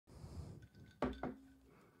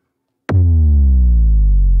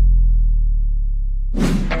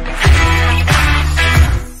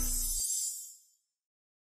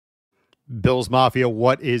Bills Mafia,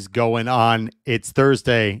 what is going on? It's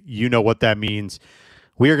Thursday. You know what that means.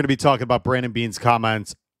 We are going to be talking about Brandon Beane's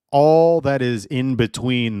comments, all that is in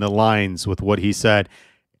between the lines with what he said,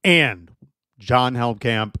 and John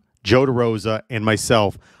Helmkamp, Joe DeRosa, and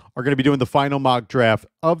myself are going to be doing the final mock draft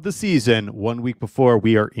of the season 1 week before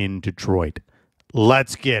we are in Detroit.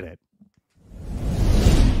 Let's get it.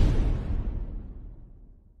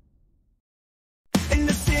 In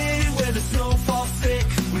the city where the snow falls thick,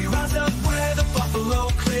 we rise up where the buffalo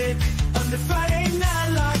click. On the Friday night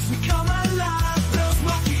lights, we come alive. Bills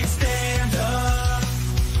Mafia, stand up.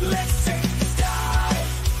 Let's take this dive.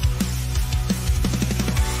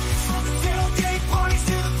 From the tailgate parties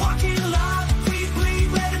to the parking lot, we bleed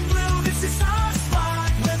red and blue. This is our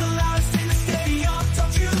spot. We're the loudest in the stadium.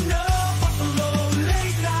 Don't you know? Buffalo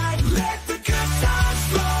late night. Let the good times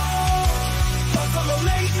flow. Buffalo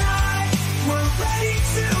late night. We're ready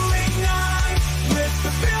to ignite. With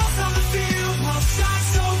the Bills on the field, we'll shine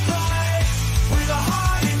so bright. With the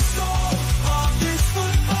heart and soul of this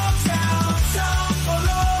football town.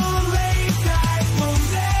 Buffalo late night. We'll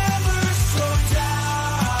never slow down.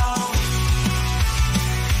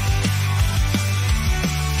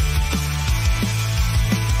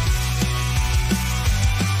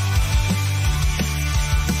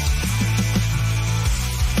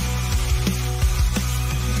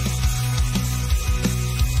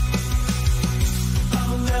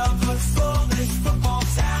 I'll never slow this football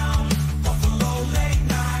town. Buffalo late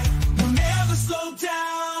night. We'll never slow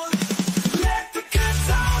down. Let the good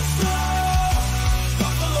times flow.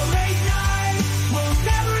 Buffalo late night. We'll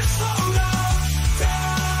never slow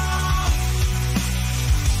down.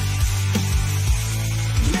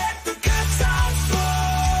 Let the good times flow.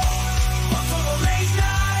 Buffalo late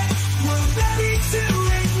night. We're ready to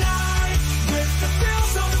ignite. With the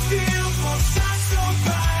Bills on the field, we'll shine so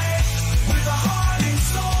bright. With the heart and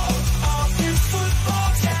soul of this football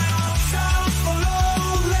town. Buffalo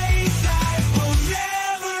late night. We'll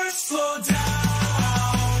never slow down.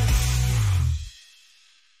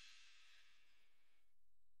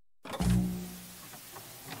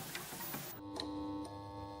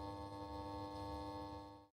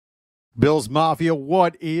 Bills Mafia,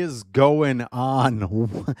 what is going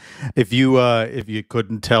on? If you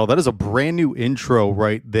couldn't tell, that is a brand new intro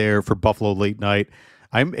right there for Buffalo Late Night.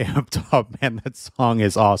 I'm amped up, man. That song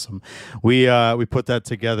is awesome. We put that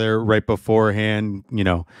together right beforehand,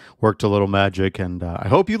 worked a little magic, and I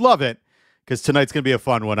hope you love it because tonight's going to be a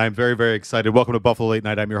fun one. I'm very, very excited. Welcome to Buffalo Late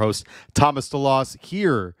Night. I'm your host, Thomas DeLoss,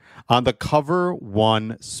 here on the Cover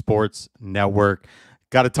One Sports Network.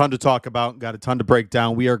 Got a ton to talk about, got a ton to break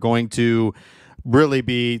down. We are going to really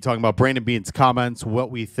be talking about Brandon Beane's comments,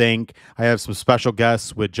 what we think. I have some special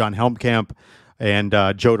guests with John Helmkamp and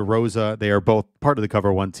Joe DeRosa. They are both part of the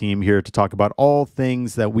Cover One team here to talk about all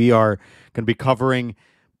things that we are going to be covering.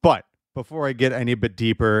 But before I get any bit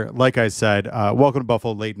deeper, like I said, welcome to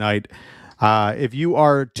Buffalo Late Night. If you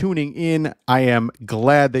are tuning in, I am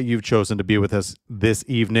glad that you've chosen to be with us this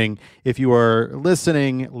evening. If you are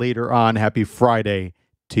listening later on, happy Friday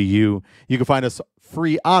to you. You can find us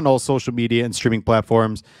free on all social media and streaming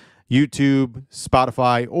platforms, YouTube,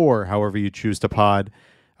 Spotify, or however you choose to pod.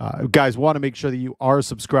 Guys, want to make sure that you are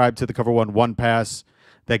subscribed to the Cover One Pass.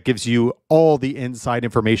 That gives you all the inside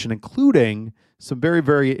information, including some very,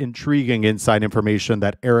 very intriguing inside information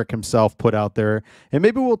that Eric himself put out there. And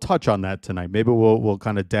maybe we'll touch on that tonight. Maybe we'll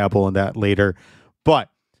kind of dabble in that later. But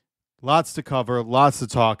lots to cover, lots to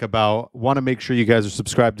talk about. Want to make sure you guys are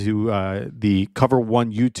subscribed to the Cover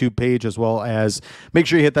One YouTube page, as well as make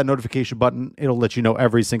sure you hit that notification button. It'll let you know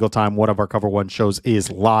every single time one of our Cover One shows is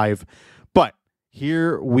live. But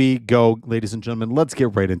here we go, ladies and gentlemen. Let's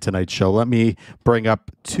get right into tonight's show. Let me bring up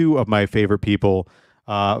two of my favorite people.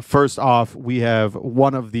 First off, we have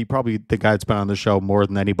one of probably the guy that's been on the show more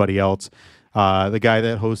than anybody else. The guy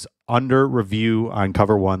that hosts Under Review on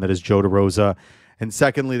Cover One, that is Joe DeRosa. And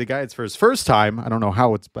secondly, the guy that's for his first time, I don't know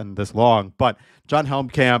how it's been this long, but John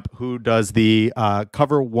Helmkamp, who does the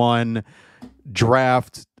Cover One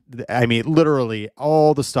draft. I mean, literally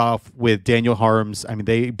all the stuff with Daniel Harms. I mean,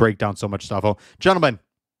 they break down so much stuff. Oh, gentlemen,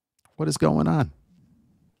 what is going on?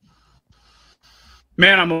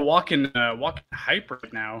 Man, I'm a walking hype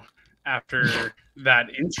right now after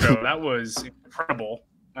that intro. That was incredible.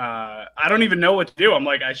 I don't even know what to do. I'm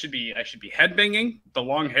like, I should be headbanging the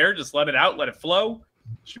long hair, just let it out, let it flow.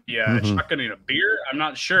 Should be shotgunning a beer. I'm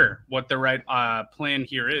not sure what the right plan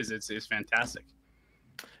here is. It's fantastic.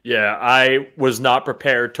 Yeah, I was not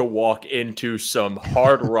prepared to walk into some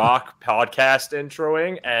hard rock podcast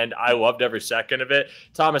introing, and I loved every second of it.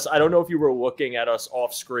 Thomas, I don't know if you were looking at us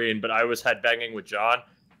off screen, but I was headbanging with John.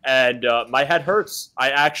 and my head hurts.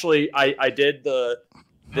 I did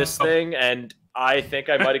this thing, and I think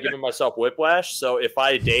I might have given myself whiplash. So if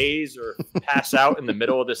I daze or pass out in the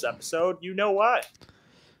middle of this episode, you know why.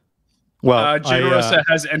 Well, Generosa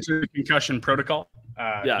has entered the concussion protocol.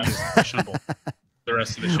 Yeah. He's questionable the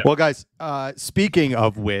rest of the show. Well, guys, speaking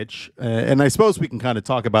of which, and I suppose we can kind of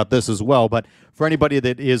talk about this as well, but for anybody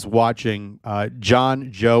that is watching,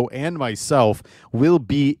 John, Joe, and myself will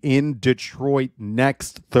be in Detroit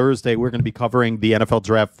next Thursday. We're going to be covering the NFL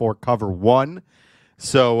Draft for Cover 1.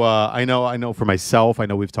 So I know for myself, I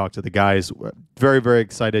know we've talked to the guys. We're very, very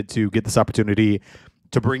excited to get this opportunity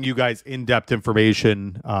to bring you guys in-depth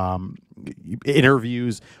information,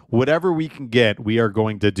 interviews, whatever we can get, we are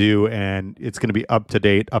going to do, and it's going to be up to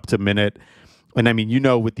date, up to minute. And I mean,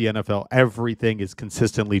 with the NFL, everything is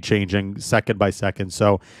consistently changing second by second.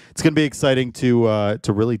 So it's going to be exciting to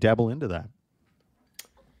really dabble into that.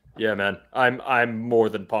 Yeah, man, I'm more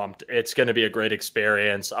than pumped. It's going to be a great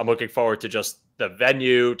experience. I'm looking forward to just the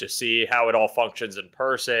venue, to see how it all functions in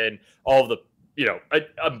person, all of the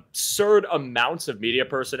absurd amounts of media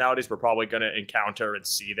personalities we're probably going to encounter and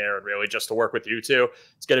see there, and really just to work with you two.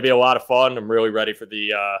 It's going to be a lot of fun. I'm really ready for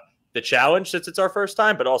the challenge since it's our first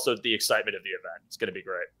time, but also the excitement of the event. It's going to be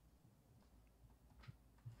great.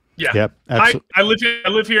 Yeah. Yep. I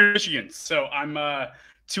live here in Michigan, so I'm a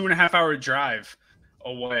 2.5 hour drive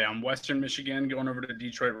away. I'm Western Michigan, going over to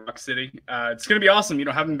Detroit Rock City. It's going to be awesome.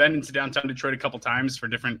 Having been into downtown Detroit a couple times for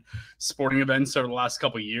different sporting events over the last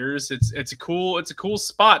couple of years. It's a cool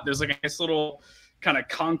spot. There's like a nice little kind of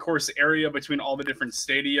concourse area between all the different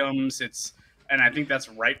stadiums. And I think that's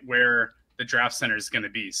right where the draft center is going to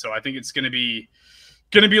be. So I think it's going to be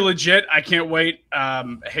legit. I can't wait.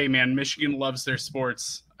 Hey man, Michigan loves their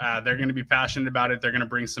sports. They're going to be passionate about it. They're going to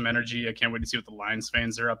bring some energy. I can't wait to see what the Lions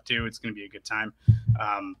fans are up to. It's going to be a good time.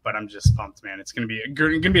 But I'm just pumped, man. It's going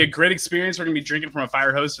to be a great experience. We're going to be drinking from a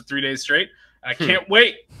fire hose for 3 days straight. I can't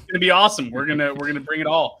wait. It's going to be awesome. We're going to bring it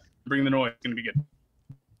all. Bring the noise. It's going to be good.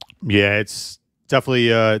 Yeah, it's definitely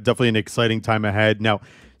an exciting time ahead. Now,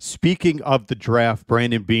 speaking of the draft,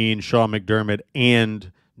 Brandon Beane, Sean McDermott,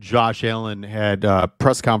 and Josh Allen had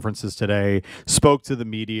press conferences today, spoke to the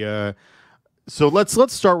media. So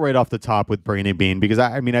let's start right off the top with Brandon Beane, because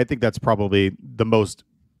I think that's probably the most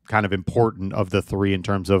kind of important of the three in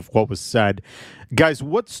terms of what was said. Guys,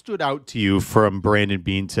 what stood out to you from Brandon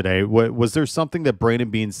Beane today? Was there something that Brandon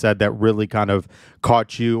Beane said that really kind of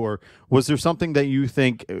caught you, or was there something that you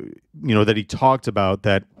think that he talked about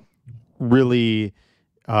that really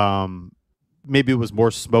maybe it was more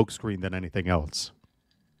smokescreen than anything else?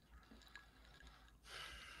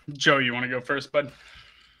 Joe, you want to go first, bud?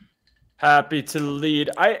 Happy to lead.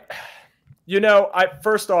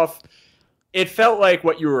 First off, it felt like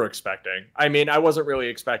what you were expecting. I mean, I wasn't really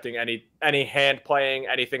expecting any hand playing,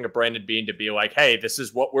 anything of Brandon Beane to be like, hey, this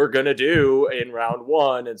is what we're going to do in round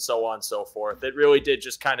one, and so on and so forth. It really did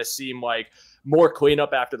just kind of seem like more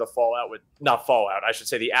cleanup after the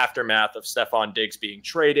the aftermath of Stephon Diggs being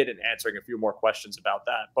traded and answering a few more questions about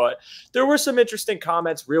that. But there were some interesting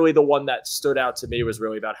comments. Really, the one that stood out to me was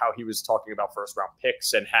really about how he was talking about first round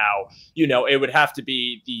picks and how, it would have to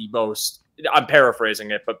be the most, I'm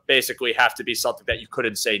paraphrasing it, but basically have to be something that you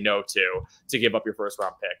couldn't say no to give up your first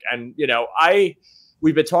round pick. And,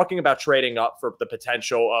 we've been talking about trading up for the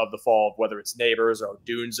potential of the fall of whether it's Neighbors or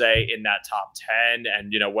Dunze in that top 10,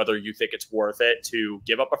 and whether you think it's worth it to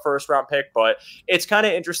give up a first round pick. But it's kind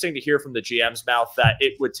of interesting to hear from the GM's mouth that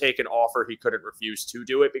it would take an offer he couldn't refuse to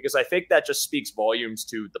do it, because I think that just speaks volumes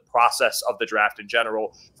to the process of the draft in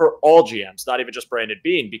general for all GMs, not even just Brandon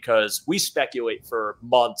Beane, because we speculate for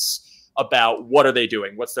months about what are they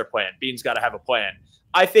doing, what's their plan. Beane's got to have a plan.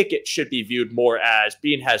 I think it should be viewed more as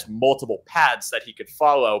Beane has multiple paths that he could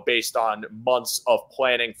follow based on months of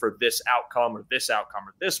planning for this outcome or this outcome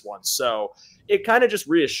or this one. So it kind of just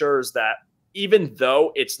reassures that even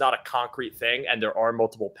though it's not a concrete thing and there are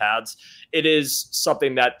multiple paths, it is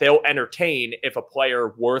something that they'll entertain if a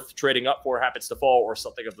player worth trading up for happens to fall or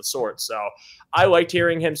something of the sort. So I liked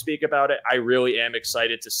hearing him speak about it. I really am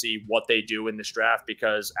excited to see what they do in this draft,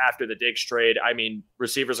 because after the Diggs trade,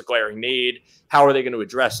 receivers a glaring need. How are they going to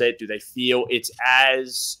address it? Do they feel it's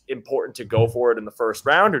as important to go for it in the first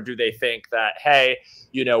round, or do they think that, hey,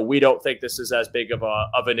 we don't think this is as big of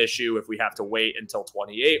an issue if we have to wait until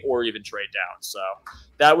 28 or even trade down? So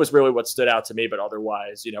that was really what stood out to me, but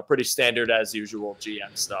otherwise, pretty standard as usual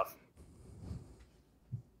GM stuff.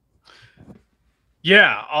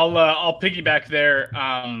 Yeah, I'll piggyback there.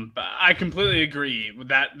 But I completely agree with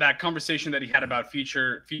that conversation that he had about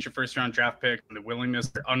future first round draft pick and the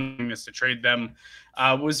willingness or unwillingness to trade them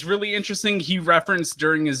was really interesting. He referenced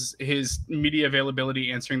during his media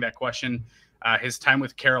availability answering that question his time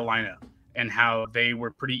with Carolina and how they were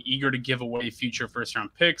pretty eager to give away future first round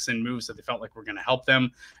picks and moves that they felt like were going to help them,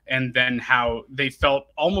 and then how they felt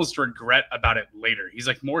almost regret about it later. He's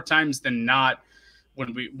like, more times than not,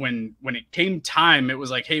 when it came time, it was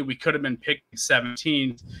like, hey, we could have been picked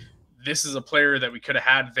 17th. This is a player that we could have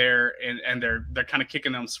had there, and they're kind of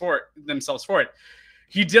kicking themselves for it.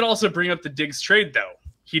 He did also bring up the Diggs trade, though.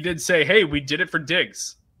 He did say, hey, we did it for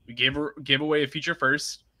Diggs. We gave away a future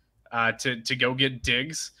first to go get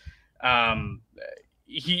Diggs.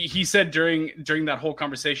 He said during that whole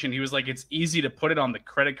conversation, he was like, it's easy to put it on the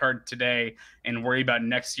credit card today and worry about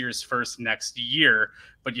next year's first next year,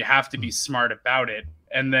 but you have to be smart about it.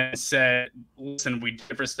 And then said, listen, we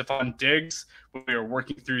did for Stephon Diggs. We were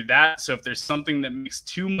working through that. So if there's something that makes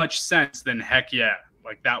too much sense, then heck yeah.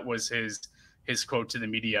 Like, that was his quote to the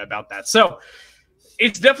media about that. So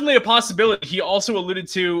it's definitely a possibility. He also alluded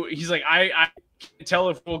to, he's like, I can't tell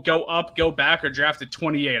if we'll go up, go back, or draft at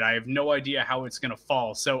 28. I have no idea how it's going to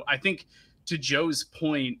fall. So I think, to Joe's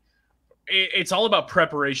point, it's all about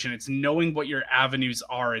preparation. It's knowing what your avenues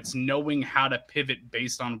are. It's knowing how to pivot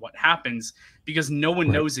based on what happens, because no one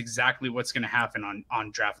knows exactly what's going to happen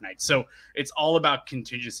on draft night. So it's all about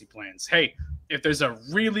contingency plans. Hey, if there's a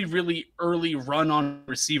really, really early run on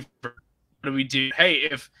receiver, what do we do? Hey,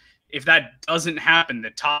 if that doesn't happen,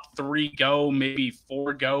 the top 3 go, maybe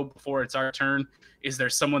 4 go before it's our turn. Is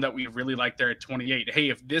there someone that we really like there at 28? Hey,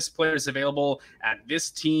 if this player is available at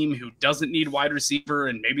this team who doesn't need wide receiver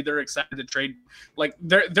and maybe they're excited to trade, like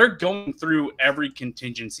they're going through every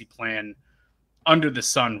contingency plan under the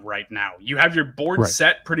sun right now. You have your board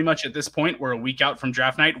set pretty much at this point. We're a week out from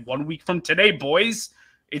draft night, 1 week from today, boys.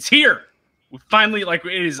 It's here. We finally, like,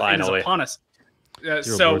 it is upon us.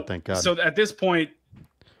 So at this point,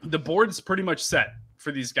 the board's pretty much set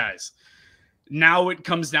for these guys. Now it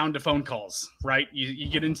comes down to phone calls, right? You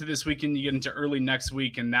get into this weekend, you get into early next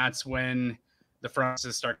week, and that's when the front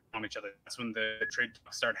offices start on each other. That's when the trade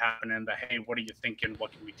talks start happening. The, hey, what are you thinking?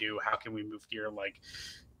 What can we do? How can we move here? Like,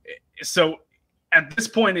 so at this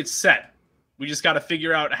point, it's set. We just got to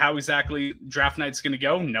figure out how exactly draft night's going to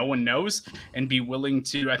go. No one knows, and be willing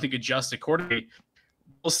to, I think, adjust accordingly.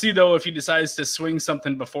 We'll see, though, if he decides to swing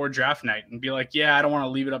something before draft night and be like, yeah, I don't want to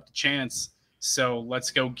leave it up to chance, so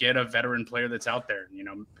let's go get a veteran player that's out there. You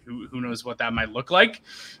know, who knows what that might look like.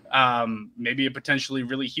 Maybe a potentially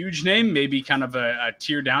really huge name, maybe kind of a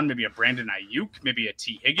tier down, maybe a Brandon Ayuk, maybe a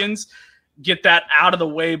T. Higgins. Get that out of the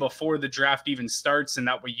way before the draft even starts, and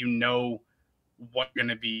that way you know what you're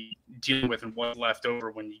going to be dealing with and what's left over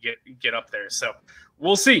when you get up there. So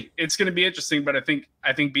we'll see. It's going to be interesting, but I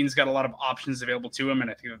think Bean's got a lot of options available to him, and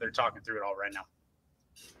I think that they're talking through it all right now.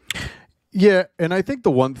 Yeah, and I think the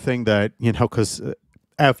one thing that, because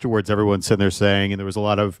afterwards everyone's sitting there saying, and there was a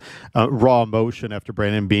lot of raw emotion after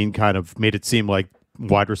Brandon Bean kind of made it seem like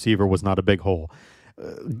wide receiver was not a big hole.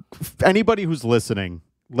 Anybody who's listening,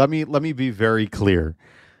 let me be very clear.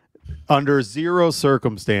 Under zero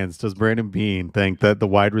circumstance does Brandon Bean think that the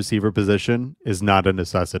wide receiver position is not a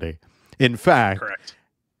necessity. In fact, Correct.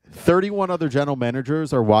 31 other general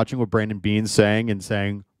managers are watching what Brandon Bean's saying and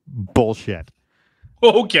saying bullshit.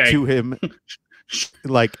 Okay. To him,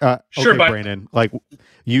 like, sure, okay, Brandon, like,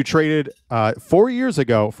 you traded 4 years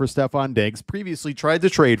ago for Stephon Diggs, previously tried to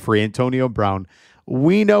trade for Antonio Brown.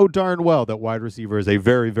 We know darn well that wide receiver is a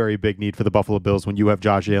very, very big need for the Buffalo Bills when you have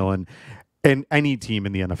Josh Allen and any team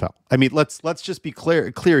in the NFL. I mean, let's just be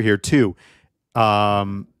clear here too.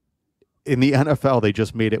 In the NFL, they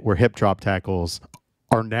just made it where hip drop tackles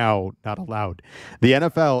are now not allowed. The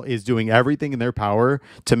NFL is doing everything in their power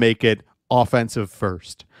to make it offensive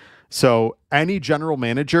first. So any general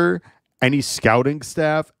manager, any scouting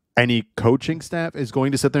staff, any coaching staff is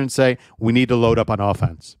going to sit there and say, we need to load up on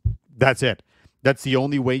offense. That's it. That's the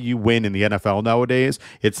only way you win in the NFL nowadays.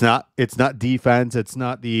 It's not defense. It's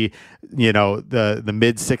not the mid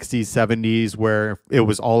 60s, 70s where it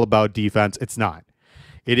was all about defense. It's not.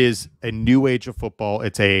 It is a new age of football.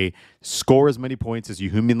 It's a score as many points as you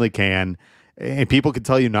humanly can. And people can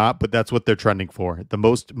tell you not, but that's what they're trending for. The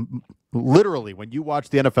most, literally, when you watch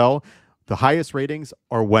the NFL, the highest ratings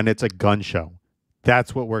are when it's a gun show.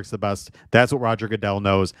 That's what works the best. That's what Roger Goodell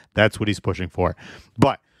knows. That's what he's pushing for.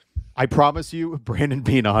 But I promise you, Brandon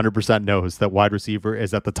Bean 100% knows that wide receiver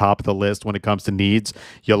is at the top of the list when it comes to needs.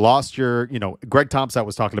 You lost your, Greg Thompson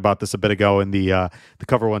was talking about this a bit ago in the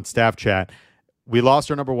Cover One staff chat. we lost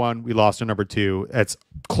our number one. We lost our number two. It's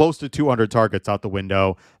close to 200 targets out the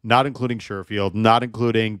window, not including Sherfield, not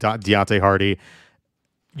including Deontay Hardy.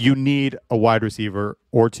 You need a wide receiver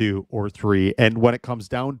or two or three. And when it comes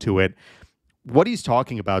down to it, what he's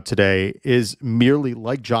talking about today is merely,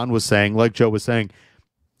 like John was saying, like Joe was saying,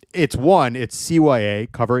 it's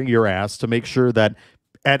CYA covering your ass to make sure that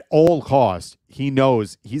at all costs, he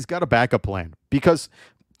knows he's got a backup plan. Because,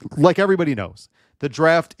 like everybody knows, the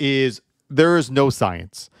draft there is no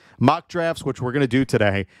science. Mock drafts, which we're going to do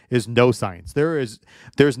today, is no science.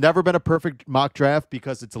 There's never been a perfect mock draft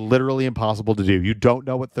because it's literally impossible to do. You don't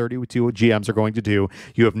know what 32 GMs are going to do.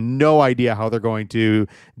 You have no idea how they're going to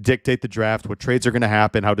dictate the draft, what trades are going to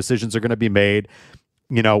happen, how decisions are going to be made.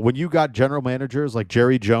 You know, when you got general managers like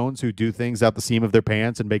Jerry Jones who do things out the seam of their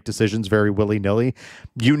pants and make decisions very willy-nilly,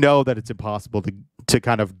 you know that it's impossible to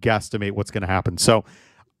kind of guesstimate what's going to happen. So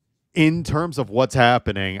in terms of what's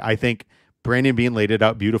happening, I think Brandon Beane laid it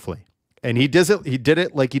out beautifully. And he did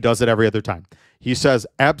it like he does it every other time. He says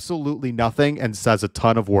absolutely nothing and says a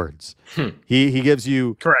ton of words. He gives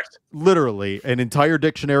you Correct. literally an entire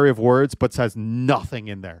dictionary of words, but says nothing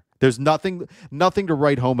in there. There's nothing to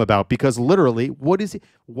write home about because literally,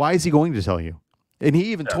 why is he going to tell you? And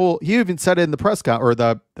he even said it in the press or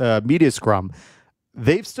the media scrum.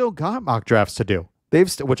 They've still got mock drafts to do.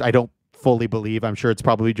 Which I don't fully believe. I'm sure it's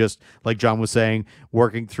probably just like John was saying,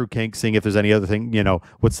 working through kinks, seeing if there's any other thing,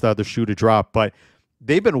 what's the other shoe to drop. But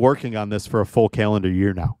they've been working on this for a full calendar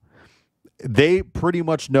year now. They pretty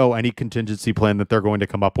much know any contingency plan that they're going to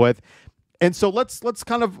come up with. And so let's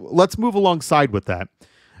move alongside with that.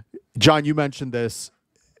 John, you mentioned this,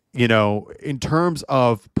 in terms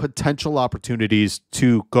of potential opportunities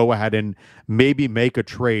to go ahead and maybe make a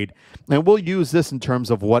trade. And we'll use this in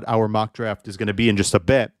terms of what our mock draft is going to be in just a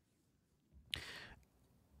bit.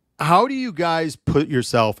 How do you guys put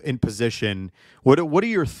yourself in position? What are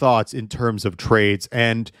your thoughts in terms of trades?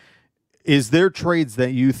 And is there trades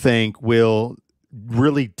that you think will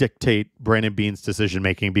really dictate Brandon Beane's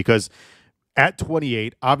decision-making? Because at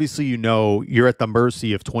 28, obviously, you're at the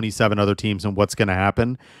mercy of 27 other teams and what's going to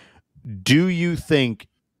happen. Do you think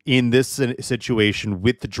in this situation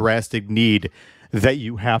with the drastic need that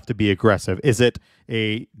you have to be aggressive? Is it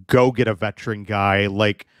a go get a veteran guy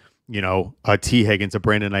like, a T. Higgins, a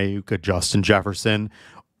Brandon Ayuk, a Justin Jefferson,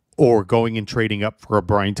 or going and trading up for a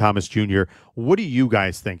Brian Thomas Jr.? What do you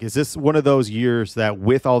guys think? Is this one of those years that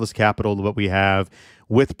with all this capital that we have,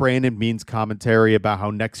 with Brandon Beane's commentary about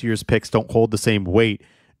how next year's picks don't hold the same weight,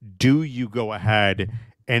 do you go ahead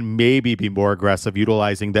and maybe be more aggressive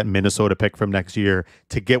utilizing that Minnesota pick from next year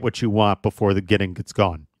to get what you want before the getting gets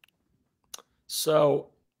gone? So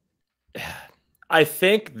I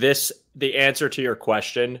think the answer to your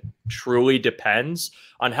question truly depends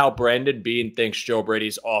on how Brandon Beane thinks Joe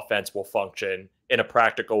Brady's offense will function in a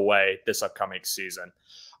practical way this upcoming season.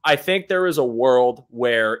 I think there is a world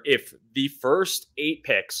where if the first 8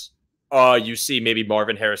 picks, you see maybe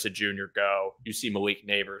Marvin Harrison Jr. go, you see Malik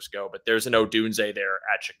Neighbors go, but there's an Odunze there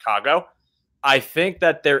at Chicago. I think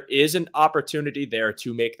that there is an opportunity there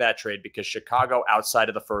to make that trade because Chicago, outside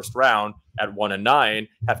of the first round at 1 and 9,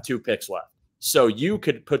 have 2 picks left. So you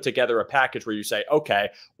could put together a package where you say, okay,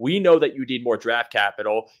 we know that you need more draft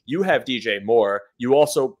capital. You have DJ Moore. You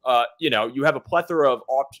also, you have a plethora of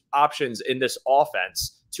options in this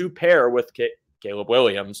offense to pair with Caleb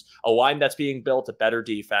Williams, a line that's being built, a better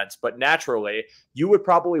defense. But naturally, you would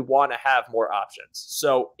probably want to have more options.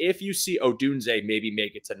 So if you see Odunze maybe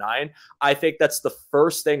make it to 9, I think that's the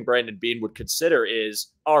first thing Brandon Beane would consider is,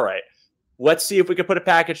 all right, let's see if we can put a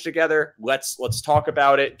package together. Let's talk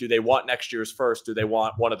about it. Do they want next year's first? Do they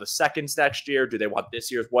want one of the seconds next year? Do they want this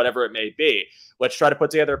year's? Whatever it may be. Let's try to put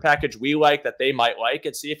together a package we like that they might like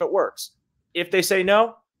and see if it works. If they say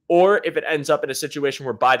no, or if it ends up in a situation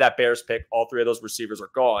where by that Bears pick, all 3 of those receivers are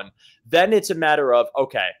gone, then it's a matter of,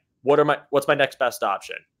 okay, what's my next best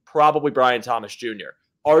option? Probably Brian Thomas Jr.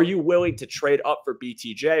 Are you willing to trade up for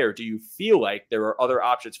BTJ, or do you feel like there are other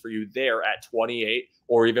options for you there at 28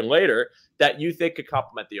 or even later that you think could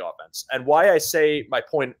complement the offense? And why I say my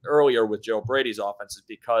point earlier with Joe Brady's offense is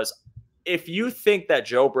because if you think that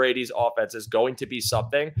Joe Brady's offense is going to be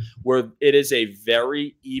something where it is a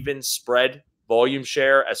very even spread volume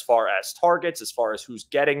share as far as targets, as far as who's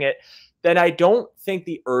getting it, then I don't think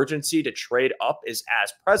the urgency to trade up is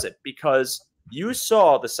as present because you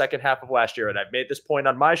saw the second half of last year, and I've made this point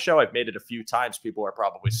on my show. I've made it a few times. People are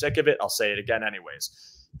probably sick of it. I'll say it again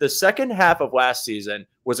anyways. The second half of last season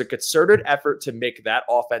was a concerted effort to make that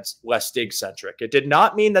offense less Diggs-centric. It did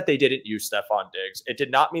not mean that they didn't use Stephon Diggs. It did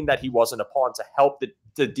not mean that he wasn't a pawn to help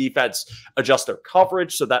the defense adjust their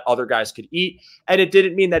coverage so that other guys could eat. And it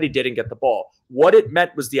didn't mean that he didn't get the ball. What it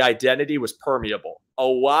meant was the identity was permeable. A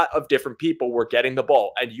lot of different people were getting the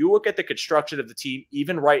ball. And you look at the construction of the team,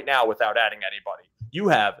 even right now, without adding anybody. You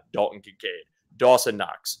have Dalton Kincaid, Dawson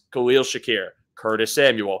Knox, Khalil Shakir, Curtis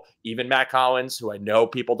Samuel, even Matt Collins, who I know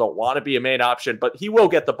people don't want to be a main option, but he will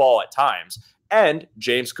get the ball at times, and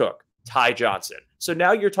James Cook, Ty Johnson. So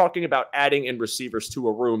now you're talking about adding in receivers to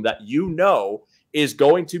a room that you know is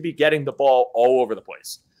going to be getting the ball all over the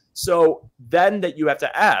place. So then that you have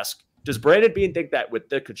to ask, does Brandon Beane think that with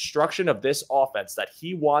the construction of this offense that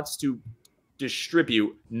he wants to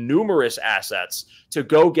distribute numerous assets to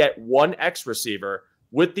go get one X receiver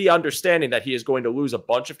with the understanding that he is going to lose a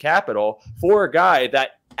bunch of capital for a guy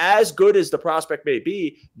that, as good as the prospect may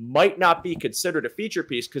be, might not be considered a feature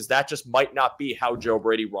piece because that just might not be how Joe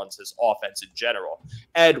Brady runs his offense in general.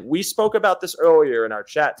 And we spoke about this earlier in our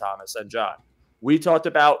chat, Thomas and John. We talked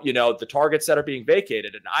about, the targets that are being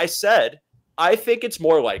vacated. And I said, I think it's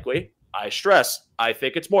more likely. I stress, I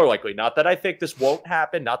think it's more likely. Not that I think this won't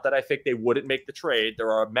happen. Not that I think they wouldn't make the trade.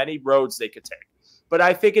 There are many roads they could take. But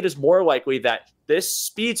I think it is more likely that this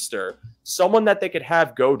speedster, someone that they could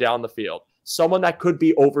have go down the field, someone that could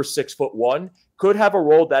be over 6'1", could have a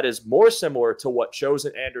role that is more similar to what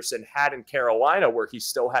Chosen Anderson had in Carolina, where he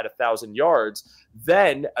still had 1,000 yards,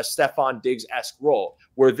 than a Stephon Diggs-esque role,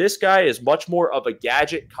 where this guy is much more of a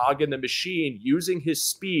gadget cog in the machine, using his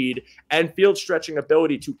speed and field stretching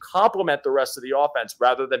ability to complement the rest of the offense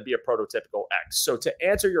rather than be a prototypical X. So to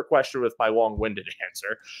answer your question with my long-winded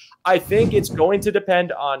answer, I think it's going to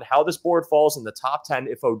depend on how this board falls in the top 10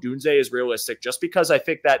 if Odunze is realistic, just because I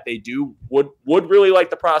think that they would really like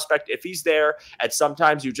the prospect if he's there. And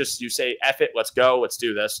sometimes you say, F it, let's go, let's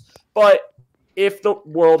do this. But if the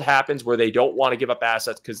world happens where they don't want to give up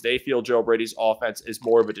assets because they feel Joe Brady's offense is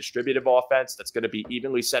more of a distributive offense that's going to be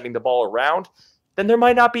evenly sending the ball around, then there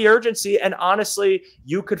might not be urgency. And honestly,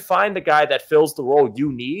 you could find the guy that fills the role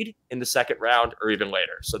you need in the second round or even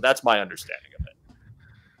later. So that's my understanding of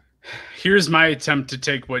it. Here's my attempt to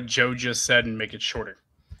take what Joe just said and make it shorter.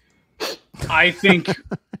 I think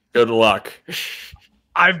Good luck.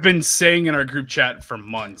 I've been saying in our group chat for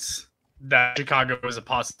months that Chicago is a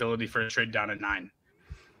possibility for a trade down at 9.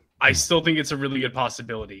 I still think it's a really good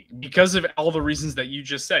possibility because of all the reasons that you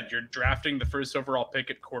just said. You're drafting the first overall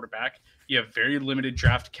pick at quarterback. You have very limited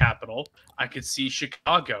draft capital. I could see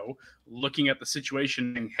Chicago looking at the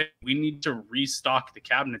situation and, hey, we need to restock the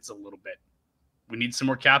cabinets a little bit. We need some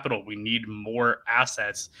more capital. We need more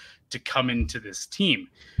assets to come into this team.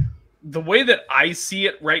 The way that I see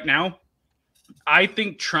it right now, I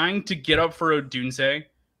think trying to get up for Odunze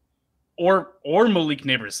or Malik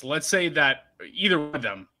Neighbors, let's say that either one of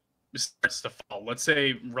them starts to fall. Let's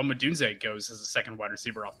say Rome Odunze goes as a second wide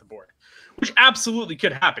receiver off the board, which absolutely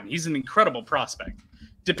could happen. He's an incredible prospect.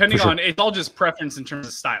 Depending on, it's all just preference in terms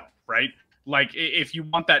of style, right? Like if you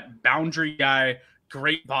want that boundary guy,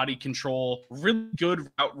 great body control, really good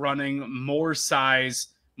route running, more size,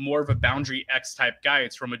 more of a boundary X type guy,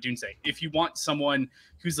 it's Rome Odunze. If you want someone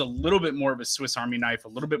who's a little bit more of a Swiss Army knife, a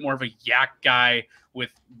little bit more of a yak guy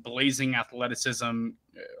with blazing athleticism,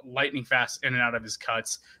 lightning fast in and out of his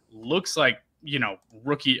cuts, looks like,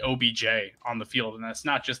 rookie OBJ on the field, and that's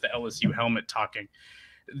not just the LSU helmet talking,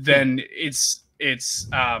 then it's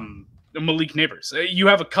Malik Neighbors. You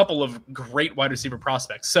have a couple of great wide receiver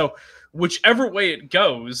prospects. So whichever way it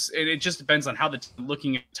goes, it just depends on how the team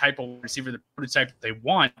looking at the type of wide receiver, the prototype that they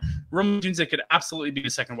want. Rome Odunze could absolutely be the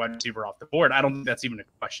second wide receiver off the board. I don't think that's even a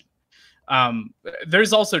question.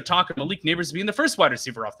 There's also talk of Malik Neighbors being the first wide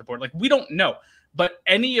receiver off the board. Like, we don't know. But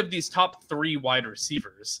any of these top 3 wide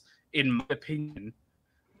receivers, in my opinion,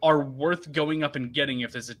 are worth going up and getting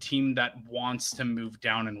if there's a team that wants to move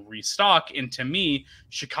down and restock. And to me,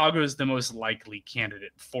 Chicago is the most likely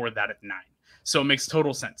candidate for that at 9. So it makes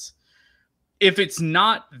total sense. If it's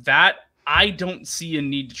not that, I don't see a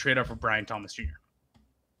need to trade up for Brian Thomas Jr.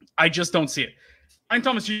 I just don't see it. Brian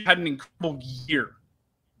Thomas Jr. had an incredible year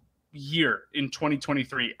in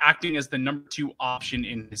 2023, acting as the number 2 option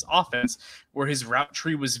in his offense, where his route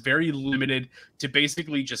tree was very limited to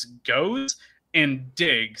basically just goes and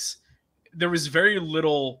digs. There was very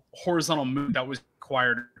little horizontal move that was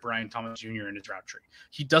required of Brian Thomas Jr. in his route tree.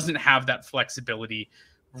 He doesn't have that flexibility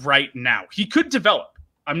right now. He could develop.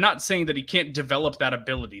 I'm not saying that he can't develop that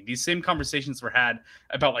ability. These same conversations were had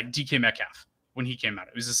about like DK Metcalf when he came out.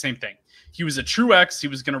 It was the same thing. He was a true X. He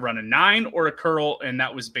was going to run a 9 or a curl, and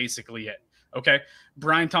that was basically it. Okay.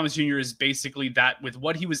 Brian Thomas Jr. is basically that with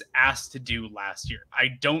what he was asked to do last year.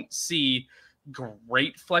 I don't see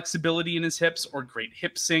great flexibility in his hips or great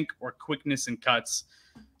hip sync or quickness and cuts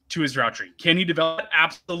to his route tree. Can he develop?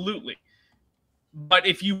 Absolutely. But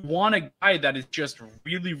if you want a guy that is just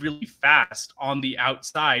really, really fast on the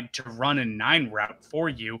outside to run a 9 route for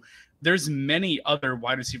you, there's many other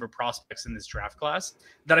wide receiver prospects in this draft class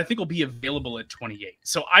that I think will be available at 28.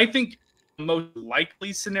 So I think the most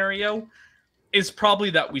likely scenario is probably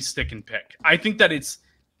that we stick and pick. I think that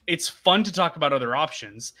it's fun to talk about other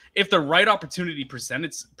options. If the right opportunity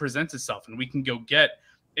presents itself and we can go get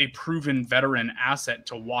a proven veteran asset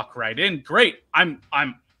to walk right in, great. I'm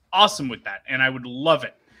awesome with that, and I would love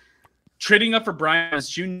it. Trading up for Brian Thomas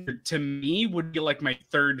Jr. to me would be like my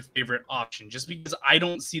third favorite option, just because I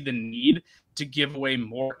don't see the need to give away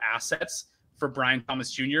more assets for Brian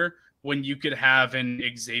Thomas Jr. when you could have an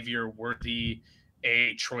Xavier Worthy,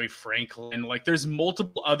 a Troy Franklin. Like, there's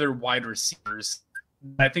multiple other wide receivers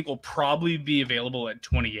that I think will probably be available at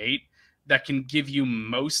 28 that can give you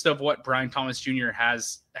most of what Brian Thomas Jr.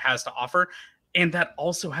 has to offer, and that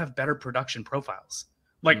also have better production profiles.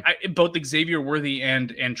 Like, both Xavier Worthy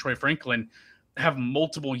and Troy Franklin have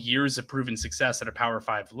multiple years of proven success at a Power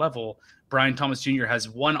 5 level. Brian Thomas Jr. has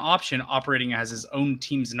one option operating as his own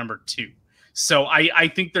team's number 2. So I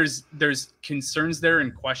think there's concerns there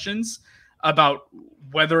and questions about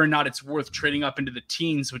whether or not it's worth trading up into the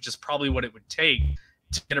teens, which is probably what it would take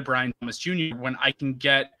to get a Brian Thomas Jr. when I can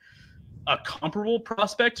get a comparable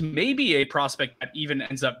prospect, maybe a prospect that even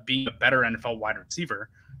ends up being a better NFL wide receiver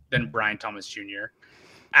than Brian Thomas Jr.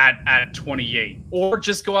 at 28, or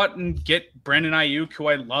just go out and get Brandon Ayuk, who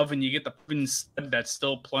I love, and you get the proven stud that's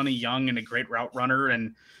still plenty young and a great route runner,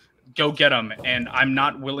 and go get him. And I'm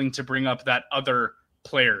not willing to bring up that other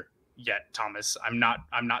player yet, Thomas. I'm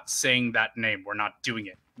not saying that name. We're not doing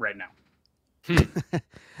it right now.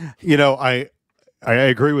 You know, I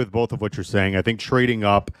agree with both of what you're saying. I think trading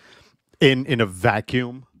up in a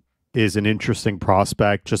vacuum is an interesting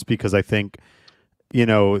prospect, just because I think, you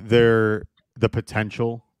know, the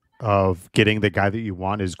potential of getting the guy that you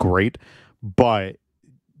want is great, but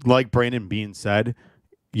like Brandon Beane said,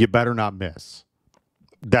 you better not miss.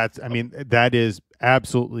 That is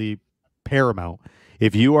absolutely paramount.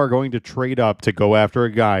 If you are going to trade up to go after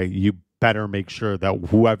a guy, you better make sure that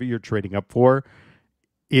whoever you're trading up for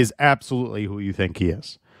is absolutely who you think he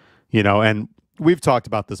is. You know, and we've talked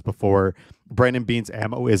about this before. Brandon Beane's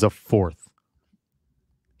ammo is a 4th.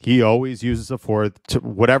 He always uses a 4th. To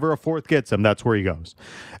whatever a 4th gets him, that's where he goes.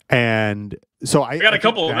 And so I got a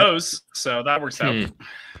couple of those, so that works out.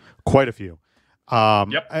 Quite a few.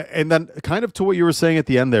 Yep. And then kind of to what you were saying at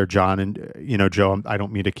the end there, John, and, you know, Joe, I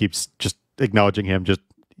don't mean to keep just acknowledging him, just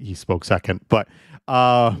he spoke second. But,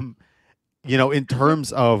 you know, in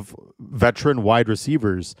terms of veteran wide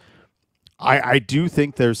receivers, I do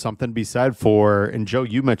think there's something to be said for, and Joe,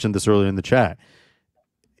 you mentioned this earlier in the chat,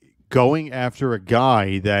 going after a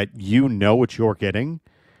guy that you know what you're getting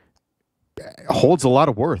holds a lot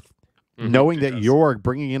of worth. Knowing that you're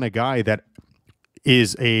bringing in a guy that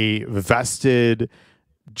is a vested,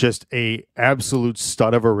 just a absolute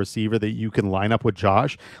stud of a receiver that you can line up with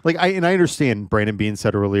Josh. Like, I understand Brandon Beane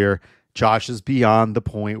said earlier, Josh is beyond the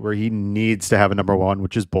point where he needs to have a number 1,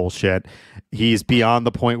 which is bullshit. He's beyond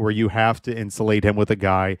the point where you have to insulate him with a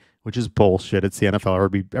guy, which is bullshit. It's the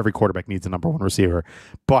NFL. Every quarterback needs a number 1 receiver.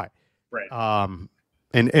 But, right.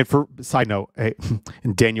 And for side note, hey,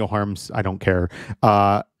 Daniel Harms, I don't care.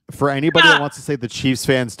 For anybody that wants to say the Chiefs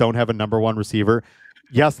fans don't have a number 1 receiver,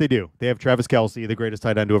 yes, they do. They have Travis Kelce, the greatest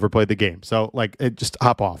tight end who ever played the game. So, like, just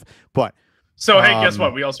hop off. But so, hey, guess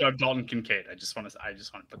what? We also have Dalton Kincaid. I just want to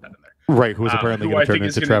put that in there. Right, who's apparently going to turn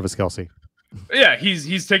into Travis Kelce. Yeah,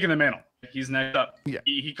 he's taking the mantle. He's next up. Yeah.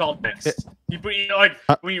 He called next.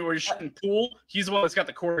 When you were shooting pool, he's the one that's got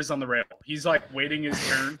the quarters on the rail. He's like waiting his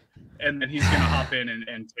turn, and then he's gonna hop in and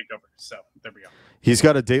take over. So there we go. He's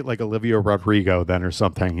got to date like Olivia Rodrigo then or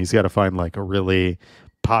something. He's got to find like a really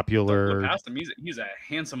popular. Don't look past him. He's a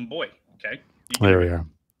handsome boy. Okay. There we are.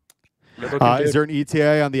 Is there an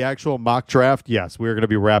ETA on the actual mock draft? Yes, we're going to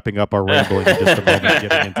be wrapping up our rambling in just a moment.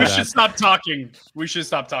 Getting into we should stop talking. We should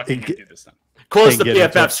stop talking and do this then. Close the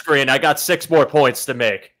PFF screen. I got 6 more points to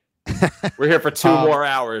make. We're here for 2 more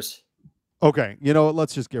hours. Okay, you know what?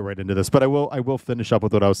 Let's just get right into this. But I will finish up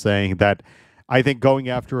with what I was saying, that I think going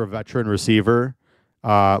after a veteran receiver,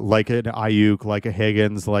 like an Ayuk, like a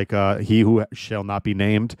Higgins, like he who shall not be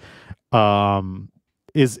named,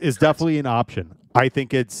 is definitely an option. I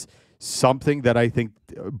think it's something that I think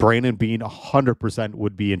Brandon Beane 100%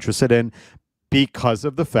 would be interested in, because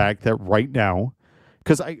of the fact that right now,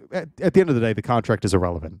 because at the end of the day, the contract is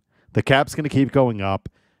irrelevant. The cap's going to keep going up.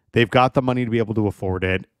 They've got the money to be able to afford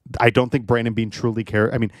it. I don't think Brandon Bean truly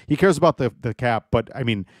cares. I mean, he cares about the cap, but I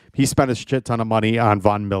mean, he spent a shit ton of money on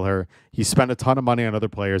Von Miller. He spent a ton of money on other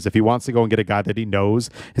players. If he wants to go and get a guy that he knows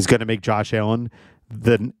is going to make Josh Allen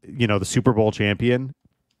the Super Bowl champion,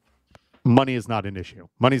 money is not an issue.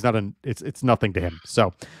 Money's not it's nothing to him.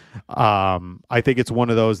 So, I think it's one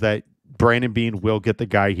of those that Brandon Bean will get the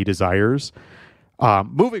guy he desires.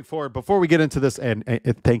 Moving forward, before we get into this, and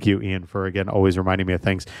thank you, Ian, for again always reminding me of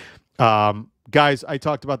things. Guys, I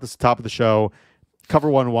talked about this at the top of the show. Cover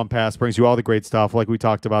One Pass brings you all the great stuff. Like we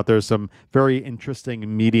talked about, there's some very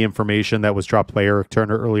interesting media information that was dropped by Eric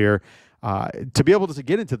Turner earlier. To be able to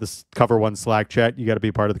get into this Cover One Slack chat, you got to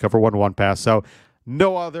be part of the Cover One Pass. So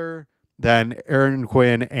no other than Aaron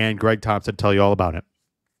Quinn and Greg Thompson tell you all about it.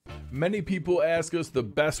 Many people ask us the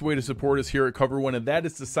best way to support us here at Cover One, and that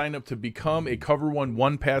is to sign up to become a Cover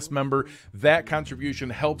One Pass member. That contribution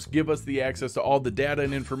helps give us the access to all the data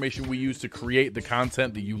and information we use to create the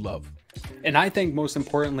content that you love. And I think most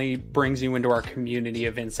importantly, brings you into our community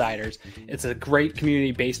of insiders. It's a great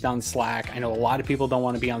community based on Slack. I know a lot of people don't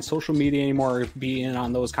want to be on social media anymore or be in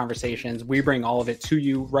on those conversations. We bring all of it to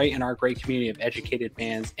you right in our great community of educated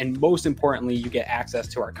fans. And most importantly, you get access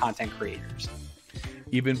to our content creators.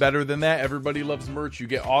 Even better than that, everybody loves merch. You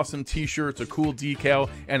get awesome t-shirts, a cool decal,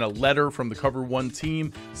 and a letter from the Cover One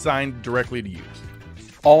team signed directly to you.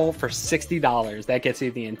 All for $60. That gets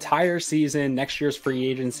you the entire season, next year's free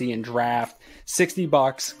agency and draft.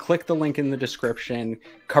 $60. Click the link in the description.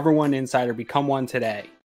 Cover One Insider. Become one today.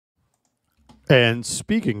 And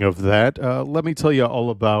speaking of that, let me tell you all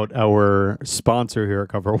about our sponsor here at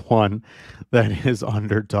Cover One. That is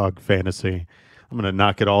Underdog Fantasy. I'm going to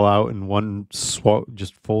knock it all out in one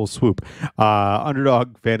just full swoop.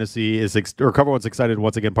 Underdog Fantasy or Cover One's excited to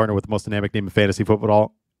once again partner with the most dynamic name in fantasy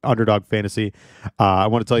football, Underdog Fantasy. I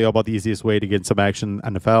want to tell you about the easiest way to get some action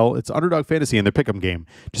in NFL. It's Underdog Fantasy and their pick'em game.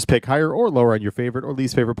 Just pick higher or lower on your favorite or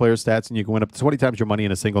least favorite player stats, and you can win up to 20 times your money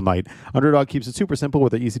in a single night. Underdog keeps it super simple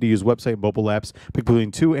with an easy-to-use website and mobile apps. Pick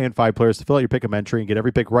between 2 and 5 players to fill out your pick'em entry and get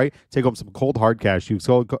every pick right. Take home some cold hard cash. Use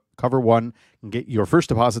code Cover One and get your first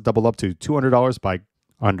deposit doubled up to $200 by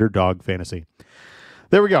Underdog Fantasy.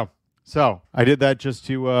 There we go. So I did that just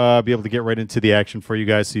to be able to get right into the action for you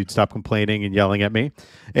guys so you'd stop complaining and yelling at me.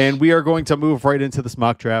 And we are going to move right into this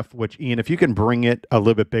mock draft, which, Ian, if you can bring it a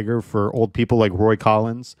little bit bigger for old people like Roy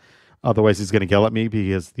Collins, otherwise he's going to yell at me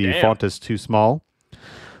because the font is too small.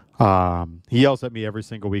 He yells at me every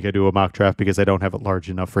single week I do a mock draft because I don't have it large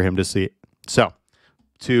enough for him to see it. So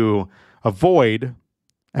to avoid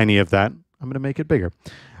any of that, I'm going to make it bigger.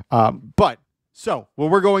 So what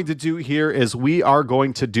we're going to do here is we are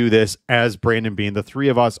going to do this as Brandon Bean. The three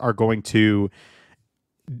of us are going to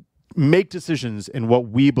make decisions in what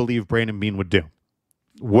we believe Brandon Bean would do.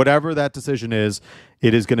 Whatever that decision is,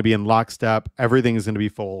 it is going to be in lockstep. Everything is going to be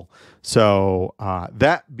full. So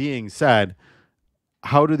that being said,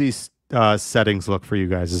 how do these settings look for you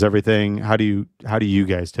guys? Is everything, how do you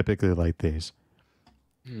guys typically like these?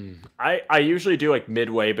 I usually do like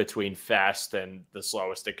midway between fast and the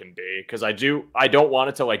slowest it can be because I don't want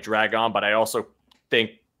it to like drag on, but I also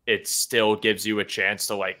think it still gives you a chance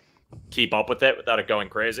to like keep up with it without it going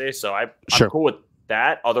crazy. So I'm cool with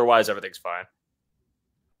that. Otherwise, everything's fine.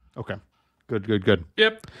 Okay, good.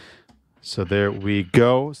 Yep. So there we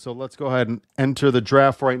go. So let's go ahead and enter the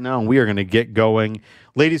draft right now, and we are going to get going.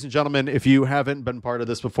 Ladies and gentlemen, if you haven't been part of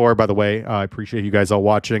this before, by the way, I appreciate you guys all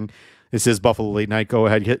watching. This is Buffalo Late Night. Go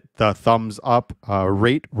ahead, hit the thumbs up,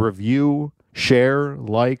 rate, review, share,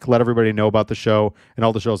 like, let everybody know about the show and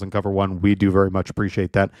all the shows on Cover One. We do very much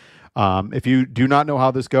appreciate that. If you do not know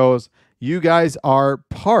how this goes, you guys are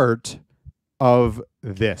part of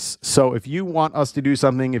this. So if you want us to do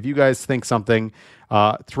something, if you guys think something,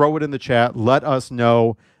 throw it in the chat. Let us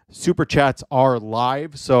know. Super chats are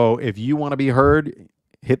live. So if you want to be heard,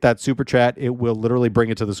 hit that super chat. It will literally bring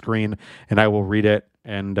it to the screen and I will read it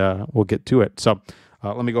and we'll get to it. So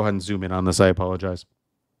let me go ahead and zoom in on this. I apologize.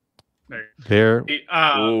 There.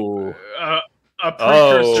 A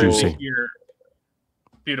precursor Juicy. here.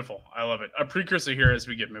 Beautiful. I love it. A precursor here as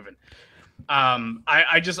we get moving.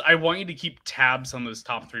 I want you to keep tabs on those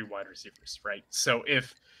top 3 wide receivers, right? So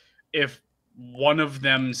if one of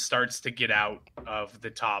them starts to get out of the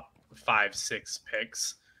top 5-6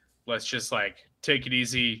 picks, let's just like take it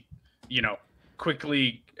easy,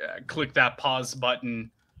 quickly click that pause button.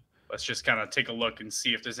 Let's just kind of take a look and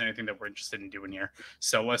see if there's anything that we're interested in doing here.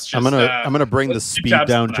 So let's just I'm gonna bring the speed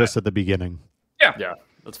down just at the beginning. Yeah,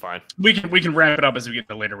 that's fine. We can ramp it up as we get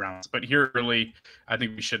to later rounds, but here early, I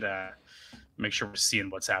think we should make sure we're seeing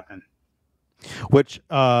what's happening. Which,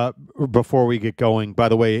 before we get going, by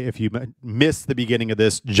the way, if you missed the beginning of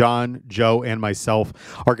this, John, Joe, and myself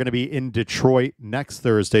are going to be in Detroit next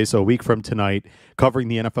Thursday, so a week from tonight, covering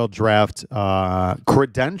the NFL draft,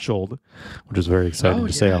 credentialed, which is very exciting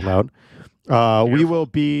to say out loud. We will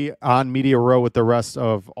be on Media Row with the rest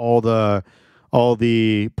of all the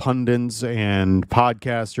pundits and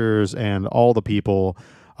podcasters and all the people.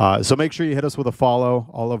 So make sure you hit us with a follow.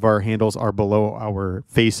 All of our handles are below our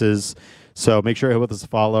faces. So make sure you hit with us a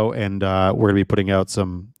follow, and we're going to be putting out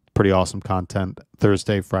some pretty awesome content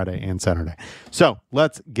Thursday, Friday, and Saturday. So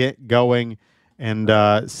let's get going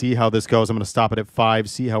and see how this goes. I'm going to stop it at 5,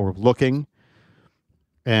 see how we're looking.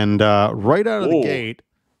 And right out of the gate.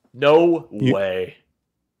 No way.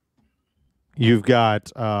 You've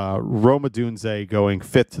got Roma Dunze going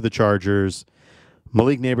 5th to the Chargers,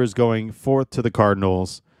 Malik Neighbors going 4th to the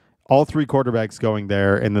Cardinals, all 3 quarterbacks going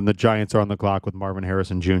there, and then the Giants are on the clock with Marvin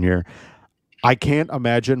Harrison Jr. I can't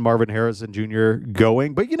imagine Marvin Harrison Jr.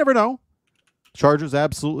 going, but you never know. Chargers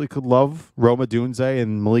absolutely could love Roma Dunze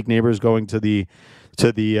and Malik Neighbors going to the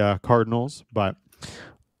Cardinals. But,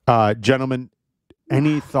 gentlemen,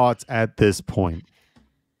 any thoughts at this point?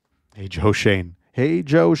 Hey, Joe Shane.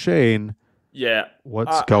 Yeah.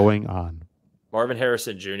 What's going on? Marvin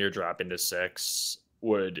Harrison Jr. dropping to 6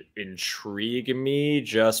 would intrigue me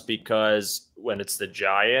just because when it's the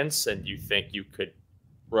Giants and you think you could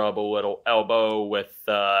rub a little elbow with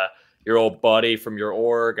your old buddy from your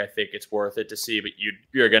org, I think it's worth it to see, but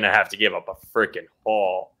you're going to have to give up a freaking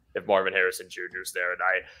haul if Marvin Harrison Jr. is there. And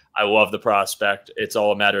I love the prospect. It's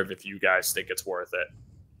all a matter of if you guys think it's worth it.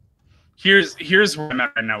 Here's where I'm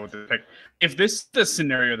at right now with the pick. If this is the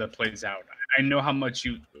scenario that plays out, I know how much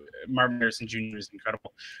Marvin Harrison Jr. is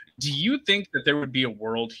incredible. Do you think that there would be a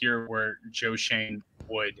world here where Joe Shane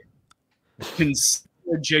would consider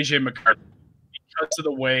JJ McCarthy because of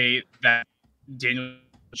the way that Daniel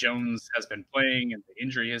Jones has been playing and the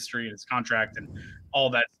injury history and his contract and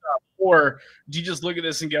all that stuff? Or do you just look at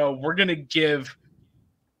this and go, we're going to give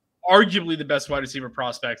arguably the best wide receiver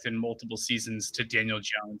prospect in multiple seasons to Daniel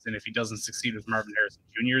Jones, and if he doesn't succeed with Marvin Harrison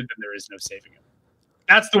Jr., then there is no saving him?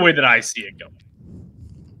 That's the way that I see it going.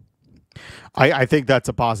 I think that's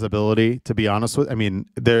a possibility, to be honest with. I mean,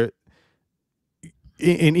 and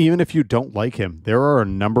even if you don't like him, there are a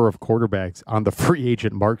number of quarterbacks on the free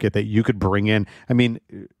agent market that you could bring in. I mean,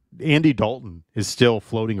 Andy Dalton is still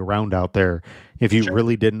floating around out there if you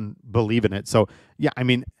really didn't believe in it. So, yeah, I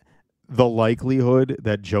mean, the likelihood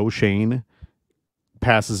that Joe Shane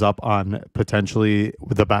passes up on potentially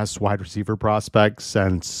the best wide receiver prospect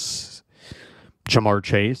since Jamar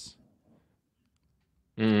Chase,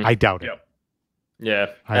 I doubt it. Yep. Yeah,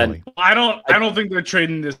 Highly. and I don't think they're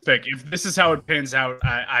trading this pick. If this is how it pans out,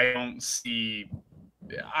 I don't see.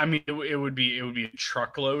 I mean, it would be a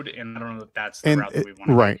truckload, and I don't know if that's the route that we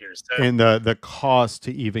want to take here. So, and the cost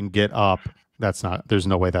to even get up, that's not. There's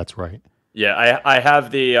no way that's right. yeah, I have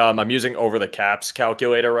the I'm using over the caps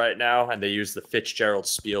calculator right now, and they use the Fitzgerald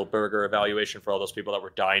Spielberger evaluation for all those people that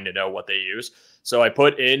were dying to know what they use. So I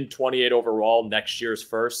put in 28 overall, next year's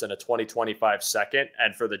first, and a 2025 second.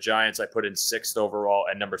 And for the Giants, I put in 6th overall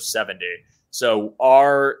and number 70. So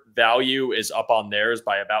our value is up on theirs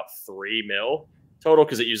by about $3 million total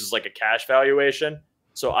because it uses like a cash valuation.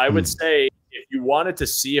 So I would say if you wanted to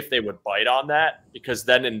see if they would bite on that, because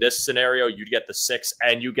then in this scenario, you'd get the 6th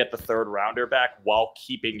and you get the 3rd rounder back while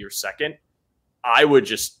keeping your 2nd. I would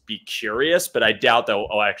just be curious, but I doubt they'll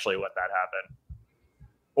actually let that happen.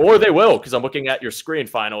 Or they will, because I'm looking at your screen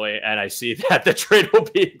finally, and I see that the trade will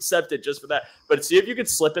be accepted just for that. But see if you could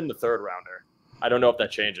slip in the 3rd rounder. I don't know if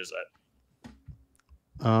that changes it.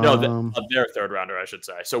 No, their 3rd rounder, I should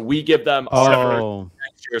say. So we give them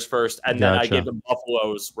next year's first, and then I give them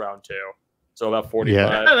Buffalo's round 2. So about 45.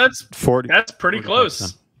 Yeah, that's 40. That's pretty 40%.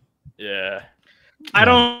 Close. Yeah. I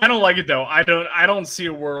don't like it though. I don't see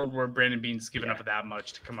a world where Brandon Beane's giving up that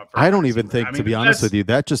much to come up. I don't even think, to be honest with you,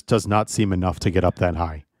 that just does not seem enough to get up that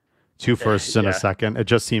high. 2 firsts and a second, it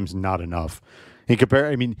just seems not enough. In compare,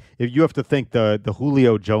 I mean, if you have to think the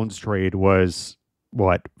Julio Jones trade was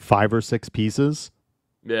what, 5 or 6 pieces.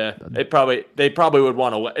 Yeah, they probably would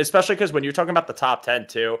want to, especially because when you're talking about the top 10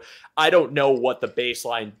 too, I don't know what the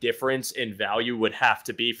baseline difference in value would have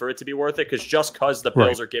to be for it to be worth it. Because just because the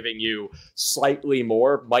Bills are giving you slightly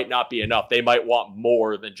more might not be enough. They might want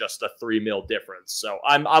more than just a $3 million difference. So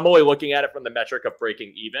I'm only looking at it from the metric of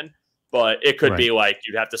breaking even, but it could be like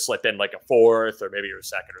you'd have to slip in like a 4th or maybe your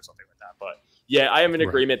 2nd or something like that. But yeah, I am in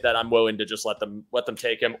agreement that I'm willing to just let them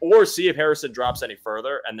take him or see if Harrison drops any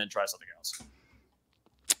further and then try something else.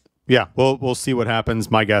 Yeah, we'll see what happens.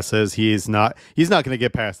 My guess is he's not going to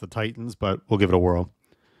get past the Titans, but we'll give it a whirl.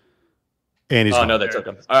 And he's Oh gone. no, they took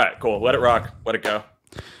him. All right, cool. Let it rock. Let it go.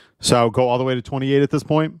 So go all the way to 28 at this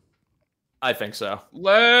point. I think so.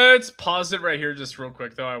 Let's pause it right here just real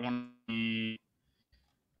quick, though. I want to be...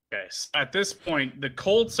 Okay, so at this point, the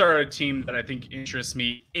Colts are a team that I think interests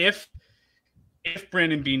me. If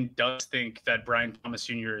Brandon Beane does think that Brian Thomas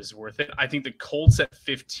Jr. is worth it, I think the Colts at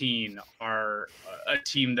 15 are a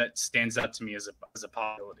team that stands out to me as a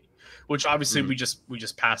possibility. Which obviously we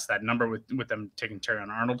just passed that number with them taking Terry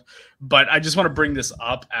Arnold, but I just want to bring this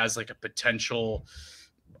up as like a potential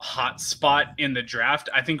hot spot in the draft.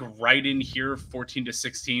 I think right in here, 14 to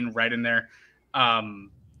 16, right in there.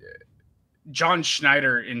 John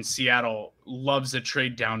Schneider in Seattle loves a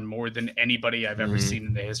trade down more than anybody I've ever seen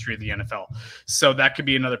in the history of the NFL. So that could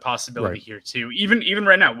be another possibility here too. Even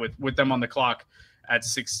right now with them on the clock at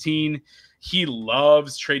 16, he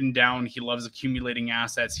loves trading down. He loves accumulating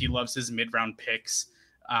assets. He loves his mid-round picks.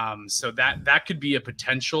 So that could be a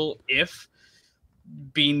potential if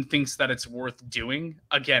Beane thinks that it's worth doing.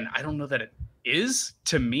 Again, I don't know that it is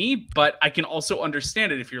to me, but I can also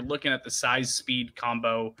understand it if you're looking at the size speed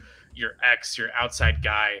combo, your outside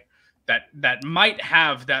guy that might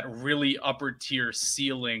have that really upper tier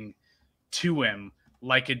ceiling to him,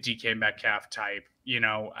 like a DK Metcalf type.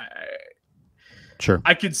 Sure.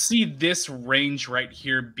 I could see this range right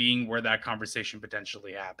here being where that conversation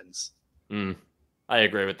potentially happens. I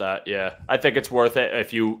agree with that. Yeah, I think it's worth it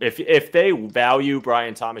if they value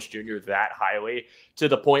Brian Thomas Jr. that highly to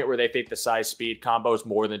the point where they think the size speed combo is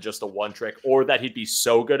more than just a one trick, or that he'd be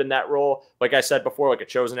so good in that role. Like I said before, like a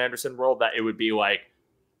Chosen Anderson role, that it would be like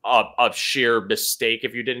a sheer mistake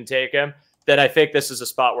if you didn't take him. Then I think this is a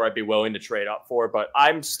spot where I'd be willing to trade up for. But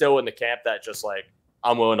I'm still in the camp that just like,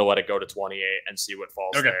 I'm willing to let it go to 28 and see what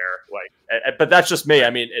falls there. Like, but that's just me. I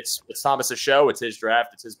mean, it's Thomas's show. It's his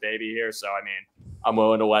draft. It's his baby here. So, I mean, I'm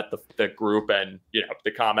willing to let the group and, the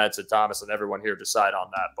comments and Thomas and everyone here decide on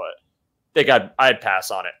that. But I think I'd pass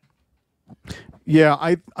on it.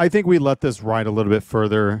 Yeah, I think we let this ride a little bit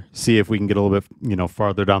further, see if we can get a little bit,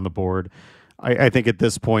 farther down the board. I think at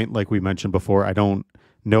this point, like we mentioned before, I don't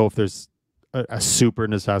know if there's a super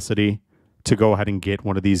necessity to go ahead and get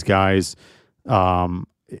one of these guys.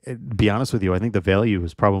 Be honest with you, I think the value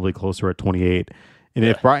is probably closer at 28. And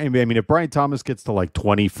if Brian Thomas gets to like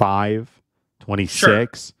 25,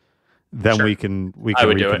 26, then we can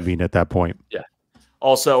reconvene at that point. Yeah.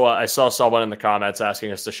 Also, I saw someone in the comments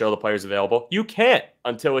asking us to show the players available. You can't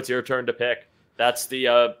until it's your turn to pick. That's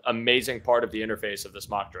the amazing part of the interface of this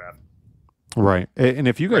mock draft. Right. And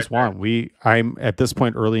if you guys want, I'm at this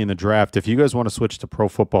point early in the draft. If you guys want to switch to Pro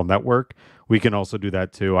Football Network, we can also do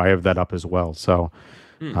that too. I have that up as well. So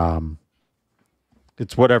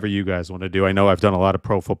it's whatever you guys want to do. I know I've done a lot of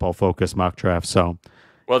Pro Football Focus mock drafts. So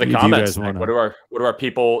well, the comments think, what do our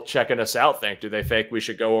people checking us out think? Do they think we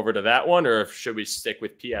should go over to that one, or should we stick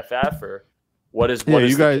with PFF, or what is the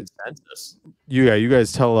consensus? You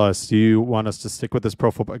guys tell us. Do you want us to stick with this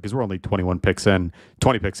Pro Football? Because we're only 20 picks in,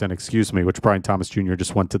 which Brian Thomas Jr.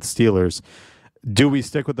 just went to the Steelers. Do we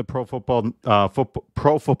stick with the Pro Football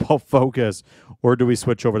Focus, or do we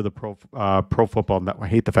switch over to the Pro Football Network? I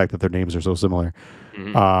hate the fact that their names are so similar.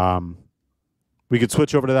 We could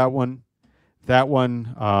switch over to that one. That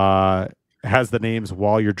one has the names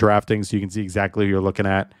while you're drafting, so you can see exactly who you're looking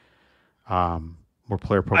at. More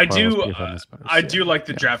player profiles. I do like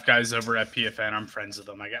the draft guys over at PFN. I'm friends with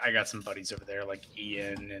them. I got some buddies over there like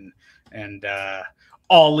Ian and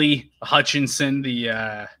Ollie Hutchinson.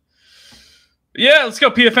 Let's go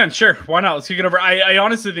PFN. Sure, why not? Let's kick it over. I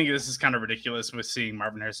honestly think this is kind of ridiculous with seeing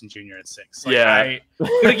Marvin Harrison Jr. at 6. But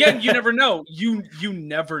again, you never know. You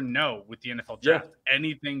never know with the NFL draft.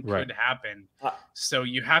 Anything could happen. So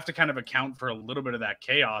you have to kind of account for a little bit of that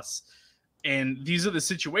chaos. And these are the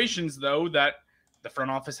situations, though, that the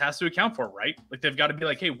front office has to account for, right? Like, they've got to be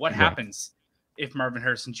like, hey, what happens if Marvin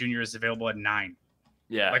Harrison Jr. is available at 9?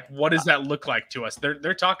 Yeah. Like, what does that look like to us?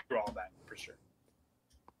 They're talking through all that for sure.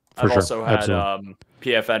 I've also had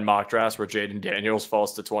PFN mock drafts where Jaden Daniels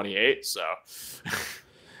falls to 28. So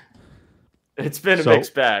it's been a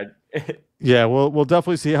mixed bag. Yeah, we'll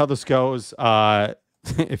definitely see how this goes.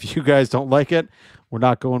 If you guys don't like it, we're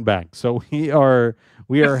not going back. So we are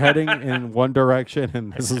heading in one direction,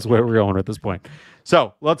 and this is where we're going at this point.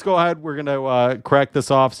 So let's go ahead. We're gonna crack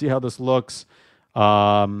this off, see how this looks.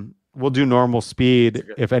 We'll do normal speed.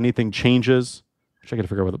 If anything changes, I got to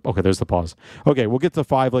figure out okay, there's the pause. Okay, we'll get to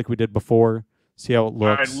 5 like we did before. See how it looks.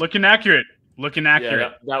 All right, looking accurate.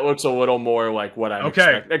 Yeah, that looks a little more like what I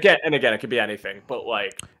expect. Again, it could be anything, but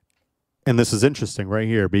like. And this is interesting right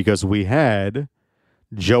here because we had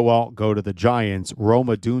Joe Alt go to the Giants.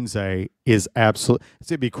 Roma Dunze is absolute.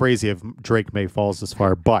 It'd be crazy if Drake May falls this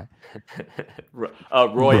far, but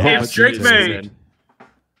Roy If Haskins Drake is May- in.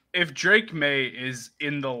 If Drake May is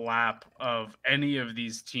in the lap of any of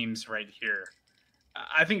these teams right here,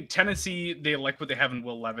 I think Tennessee, they like what they have in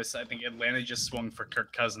Will Levis. I think Atlanta just swung for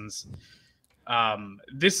Kirk Cousins.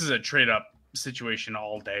 This is a trade-up situation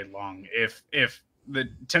all day long. If the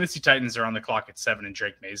Tennessee Titans are on the clock at 7 and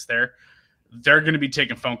Drake May's there, they're going to be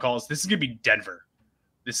taking phone calls. This is going to be Denver.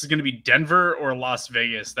 This is going to be Denver or Las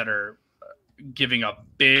Vegas that are giving a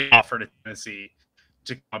big offer to Tennessee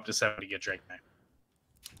to come up to 7 to get Drake May.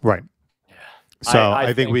 right. So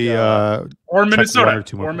I think we Or one Minnesota. or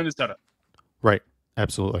two more. Or Minnesota. right,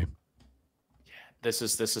 absolutely. This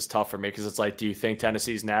is tough for me because it's like, do you think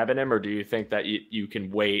Tennessee's nabbing him, or do you think that you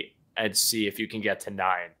can wait and see if you can get to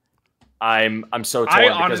 9? I'm so torn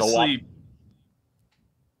I because a lot. honestly,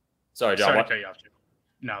 Sorry, John. sorry to what? cut you off.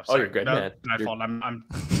 No, Oh, sorry. you're good, That- man. My You're- fault. I'm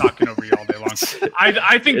talking over you all day long.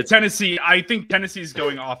 I think Tennessee. I think Tennessee's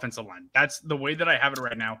going offensive line. That's the way that I have it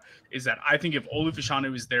right now. Is that I think if Olu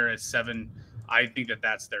Fashanu is there at 7, I think that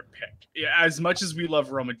that's their pick. Yeah, as much as we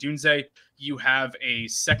love Roma Dunze, you have a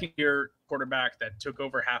second-year quarterback that took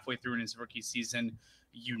over halfway through in his rookie season.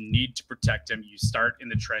 You need to protect him. You start in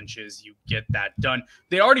the trenches. You get that done.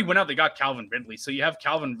 They already went out. They got Calvin Ridley. So you have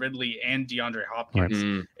Calvin Ridley and DeAndre Hopkins.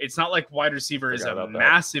 Mm. It's not like wide receiver is Forgot a about that.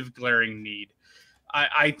 massive glaring need.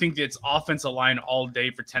 I think it's offensive line all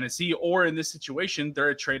day for Tennessee, or in this situation, they're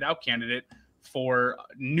a trade out candidate for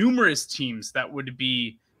numerous teams that would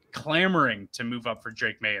be clamoring to move up for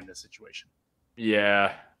Drake May in this situation.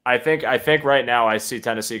 Yeah, I think right now I see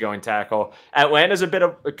Tennessee going tackle. Atlanta's a bit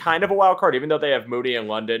of kind of a wild card, even though they have Moody and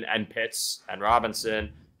London and Pitts and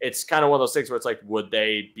Robinson. It's kind of one of those things where it's like, would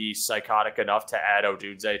they be psychotic enough to add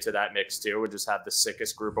Odunze to that mix too, and just have the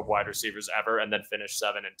sickest group of wide receivers ever, and then finish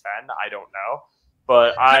 7 and 10? I don't know,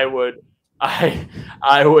 but I would.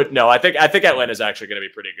 I would no. I think Atlanta's actually going to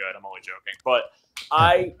be pretty good. I'm only joking, but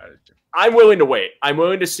I'm willing to wait. I'm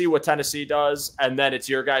willing to see what Tennessee does, and then it's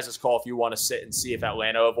your guys' call if you want to sit and see if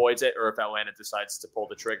Atlanta avoids it, or if Atlanta decides to pull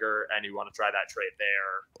the trigger and you want to try that trade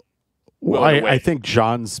there. Well, willing to I wait. think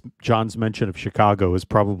John's mention of Chicago is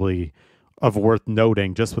probably of worth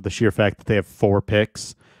noting, just with the sheer fact that they have 4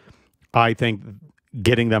 picks. I think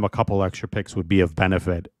getting them a couple extra picks would be of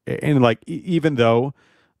benefit. And like, even though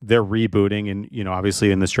they're rebooting, and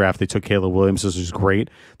obviously in this draft they took Caleb Williams, which is great,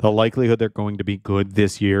 the likelihood they're going to be good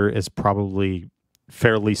this year is probably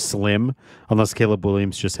fairly slim, unless Caleb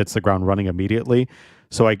Williams just hits the ground running immediately.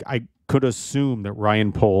 So I could assume that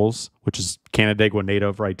Ryan Poles, which is Canandaigua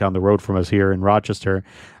native right down the road from us here in Rochester,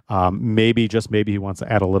 maybe he wants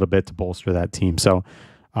to add a little bit to bolster that team. So,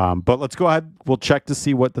 but let's go ahead. We'll check to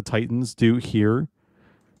see what the Titans do here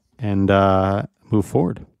and move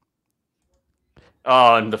forward.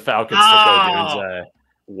 Oh, and the Falcons took Odunze.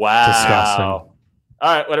 Wow. Disgusting. All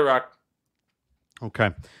right, let it rock.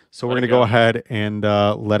 Okay, so we're Let going it to go go. ahead and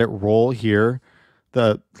let it roll here.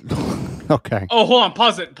 Okay. Oh, hold on.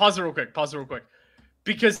 Pause it real quick.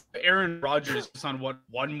 Because Aaron Rodgers is on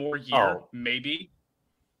one more year, Oh. maybe.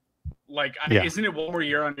 Like, Yeah. isn't it one more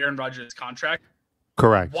year on Aaron Rodgers' contract?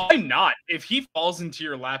 Correct. Why not? If he falls into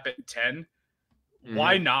your lap at 10,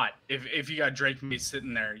 why Mm-hmm. not? If you got Drake May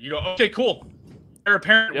sitting there, you go, okay, cool. Heir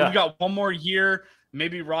apparent. Yeah. We got one more year.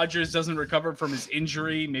 Maybe Rodgers doesn't recover from his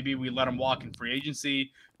injury. Maybe we let him walk in free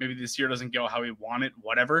agency. Maybe this year doesn't go how he wanted.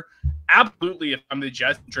 Whatever. Absolutely, if I'm the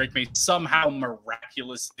Jets, Drake May somehow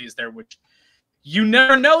miraculously is there, which you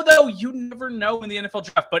never know, though. You never know in the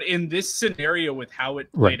NFL draft. But in this scenario, with how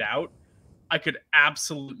it played out, I could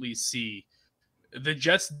absolutely see the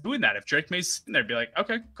Jets doing that. If Drake May's sitting there, be like,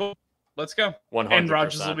 okay, cool. Let's go. 100%. And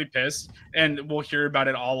Rodgers will be pissed, and we'll hear about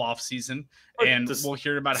it all off season, and This- we'll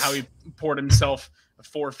hear about how he poured himself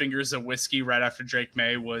 4 fingers of whiskey right after Drake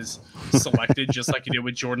May was selected, just like he did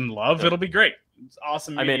with Jordan Love. It'll be great. It's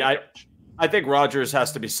awesome. I mean, media coverage. I think Rodgers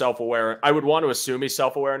has to be self-aware. I would want to assume he's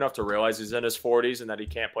self-aware enough to realize he's in his 40s and that he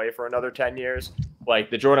can't play for another 10 years. Like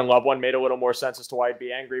the Jordan Love one made a little more sense as to why he'd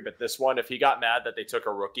be angry, but this one, if he got mad that they took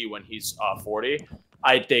a rookie when he's 40,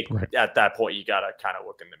 I think at that point you got to kind of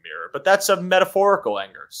look in the mirror. But that's a metaphorical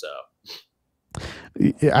anger, so.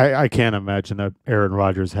 I can't imagine that Aaron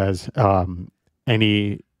Rodgers has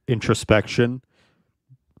any introspection,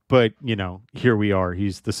 but here we are.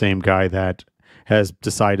 He's the same guy that has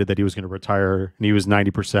decided that he was going to retire, and he was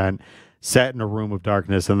 90%, sat in a room of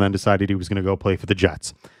darkness, and then decided he was going to go play for the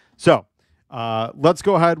Jets. So let's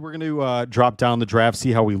go ahead. We're going to drop down the draft,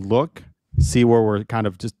 see how we look, see where we're kind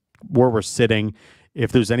of just where we're sitting.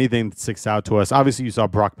 If there's anything that sticks out to us, obviously you saw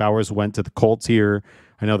Brock Bowers went to the Colts here.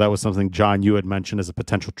 I know that was something, John, you had mentioned as a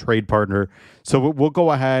potential trade partner. So we'll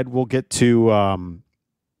go ahead. We'll get to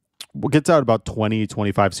about 20,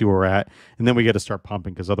 25, see where we're at, and then we got to start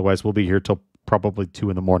pumping because otherwise we'll be here till probably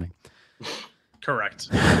 2 a.m. Correct.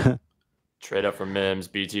 Trade up for Mims,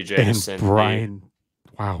 BTJ to And Cincy, Brian,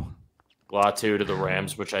 wow. Latu to the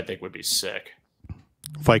Rams, which I think would be sick.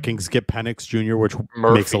 Vikings get Penix Jr., which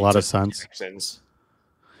Murphy makes a lot to of sense. Texans.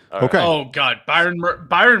 Okay. Oh God, Byron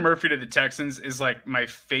Murphy to the Texans is like my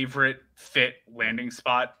favorite fit landing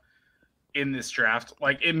spot in this draft.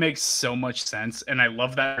 Like it makes so much sense, and I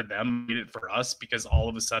love that for them, need it for us because all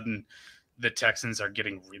of a sudden the Texans are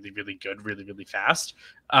getting really, really good, really, really fast.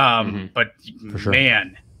 But sure.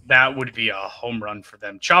 man, that would be a home run for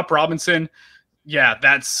them. Chop Robinson, yeah,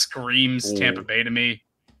 that screams Tampa Bay to me.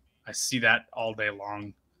 I see that all day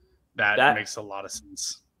long. That makes a lot of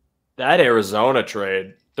sense. That Arizona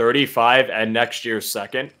trade, 35 and next year's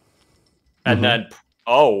second. And then,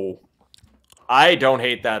 I don't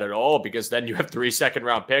hate that at all because then you have 3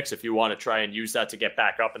 second-round picks if you want to try and use that to get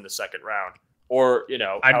back up in the second round. Or,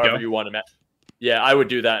 however you want to. Yeah, I would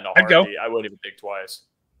do that in a heartbeat. I wouldn't even think twice.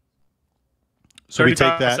 So we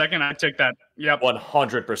take that. Second, I take that. Yep.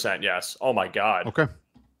 100% yes. Oh, my God. Okay.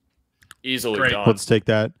 Easily Great. done. Let's take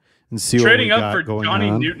that and see Trading what we up got for going Johnny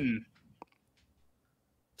on. Newton.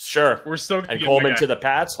 Sure. We're still and Coleman to the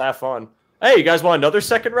Pats. Have fun. Hey, you guys want another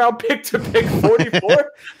second-round pick to pick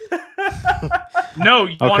 44? No,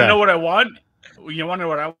 you want to know what I want? You want to know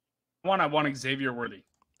what I want? I want Xavier Worthy.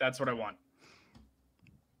 That's what I want.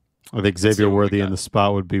 I think Xavier Worthy in the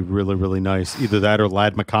spot would be really, really nice. Either that or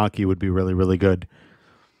Ladd McConkey would be really, really good.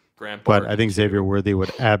 But I think Xavier Worthy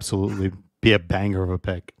would absolutely be a banger of a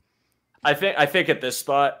pick. I think at this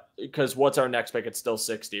spot, because what's our next pick? It's still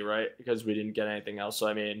 60, right? Because we didn't get anything else. So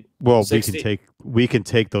I mean, well, 60. we can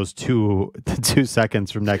take those 2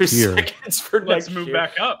 seconds from next year. Let's move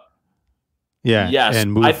back up. Yeah, yes,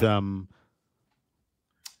 and move them.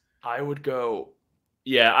 I would go.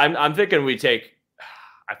 Yeah, I'm thinking we take.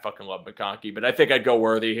 I fucking love McConkey, but I think I'd go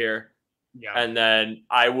Worthy here. Yeah, and then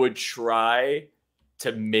I would try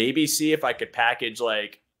to maybe see if I could package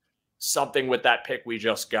like something with that pick we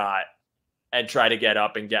just got. And try to get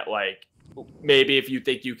up and get like maybe if you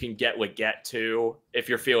think you can get Leggett too, if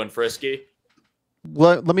you're feeling frisky.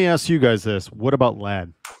 Let me ask you guys this: what about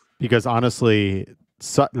Ladd? Because honestly,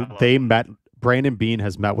 Brandon Beane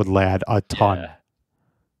has met with Ladd a ton. Yeah.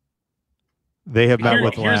 They have met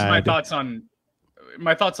with Here's Ladd. my thoughts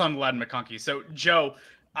on Ladd McConkey. So Joe,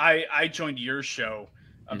 I joined your show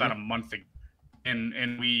about a month ago,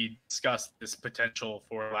 and we discussed this potential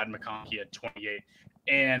for Ladd McConkey at 28.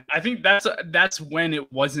 And I think that's when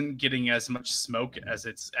it wasn't getting as much smoke as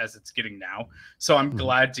it's getting now. So I'm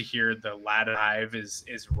glad to hear the Ladd hive is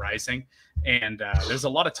rising, and there's a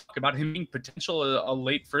lot of talk about him being potential a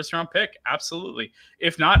late first round pick. Absolutely,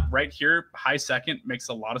 if not right here, high second makes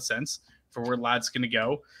a lot of sense for where Ladd's going to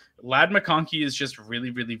go. Ladd McConkey is just really,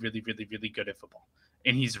 really, really, really, really good at football,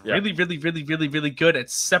 and he's really, really, really, really, really good at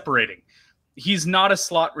separating. He's not a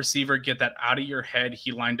slot receiver. Get that out of your head.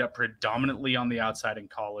 He lined up predominantly on the outside in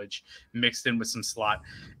college, mixed in with some slot.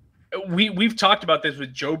 We've talked about this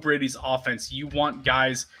with Joe Brady's offense. You want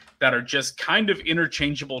guys that are just kind of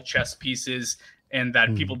interchangeable chess pieces and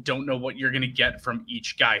that people don't know what you're going to get from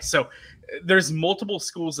each guy. So there's multiple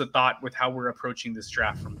schools of thought with how we're approaching this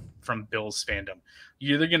draft from Bills fandom.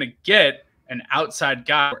 You're either going to get an outside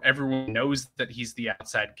guy where everyone knows that he's the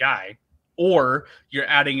outside guy, or you're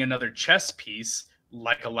adding another chess piece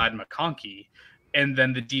like a Ladd McConkey, and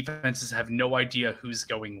then the defenses have no idea who's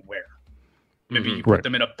going where. Maybe you put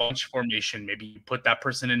them in a bunch formation. Maybe you put that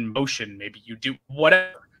person in motion. Maybe you do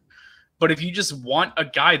whatever. But if you just want a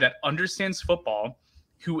guy that understands football,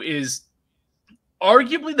 who is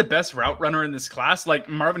arguably the best route runner in this class, like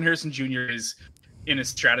Marvin Harrison Jr. is in a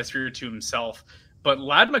stratosphere to himself, but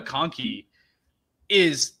Ladd McConkey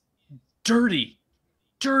is dirty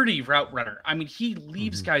route runner. I mean, he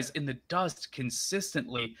leaves guys in the dust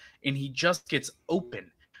consistently, and he just gets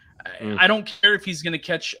open. I don't care if he's going to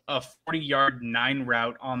catch a 40-yard 9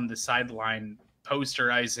 route on the sideline,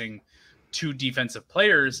 posterizing 2 defensive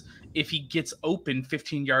players. If he gets open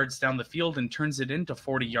 15 yards down the field and turns it into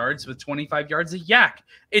 40 yards with 25 yards of yak,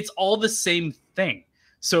 it's all the same thing.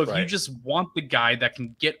 So if you just want the guy that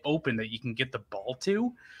can get open, that you can get the ball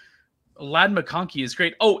to, Ladd McConkey is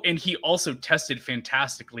great. Oh, and he also tested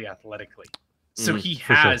fantastically athletically. So he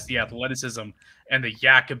has the athleticism and the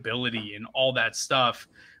yak ability and all that stuff,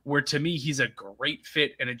 where to me, he's a great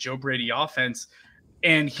fit in a Joe Brady offense.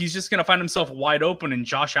 And he's just going to find himself wide open, and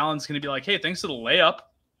Josh Allen's going to be like, hey, thanks for the layup.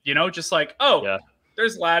 Just like,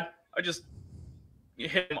 there's Ladd. I just,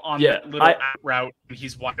 him on Yeah, that little out route, and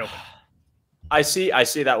he's wide open. I see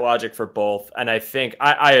that logic for both, and I think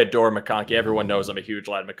I adore McConkey. Everyone knows I'm a huge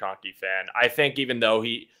Ladd McConkey fan. I think even though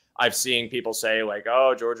I've seen people say like,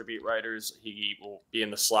 oh, Georgia beat writers, he will be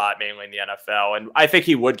in the slot mainly in the NFL, and I think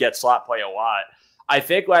he would get slot play a lot. I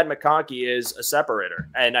think Ladd McConkey is a separator,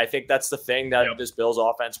 and I think that's the thing that this Bills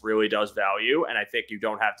offense really does value. And I think you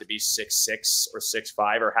don't have to be 6'6" or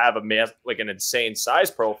 6'5" or have like an insane size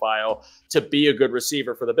profile to be a good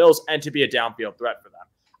receiver for the Bills and to be a downfield threat for them.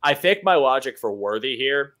 I think my logic for Worthy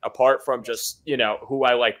here, apart from just, who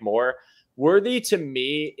I like more, Worthy to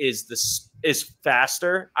me is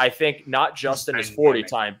faster. I think not just in his 40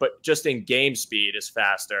 time, but just in game speed is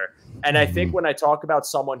faster. And I think when I talk about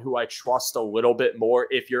someone who I trust a little bit more,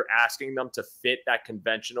 if you're asking them to fit that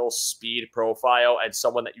conventional speed profile and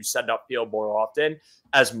someone that you send upfield more often,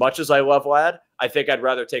 as much as I love Ladd, I think I'd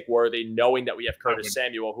rather take Worthy, knowing that we have Curtis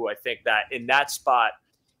Samuel, who I think that in that spot,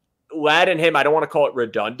 Ladd and him, I don't want to call it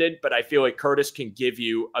redundant, but I feel like Curtis can give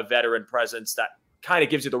you a veteran presence that kind of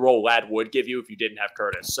gives you the role Ladd would give you if you didn't have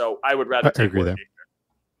Curtis. So I would rather take Worthy.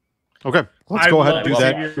 Okay, let's go ahead and do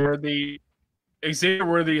that. Xavier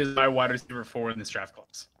Worthy is my wide receiver 4 in this draft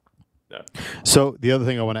class. Yeah. So the other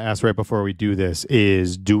thing I want to ask right before we do this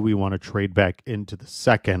is, do we want to trade back into the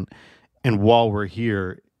second? And while we're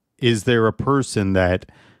here, is there a person that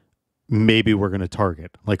maybe we're going to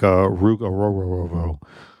target, like a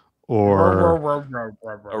or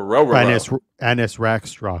Ennis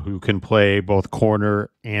Rackstra, who can play both corner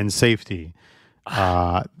and safety?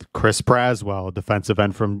 Chris Braswell, defensive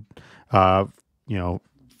end from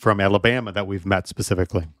Alabama that we've met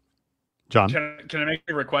specifically. John, can I make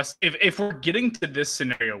a request? If we're getting to this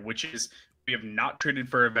scenario, which is we have not traded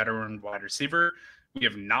for a veteran wide receiver, we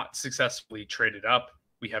have not successfully traded up,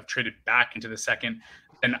 we have traded back into the second,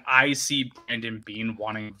 then I see Brandon Beane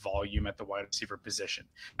wanting volume at the wide receiver position.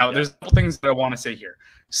 Now, there's a couple things that I want to say here.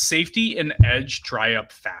 Safety and edge dry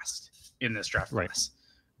up fast in this draft class.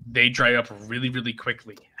 They dry up really, really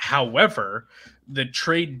quickly. However, the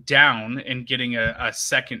trade down and getting a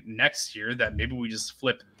second next year, that maybe we just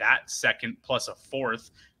flip that second plus a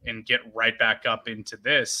fourth and get right back up into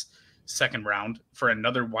this second round for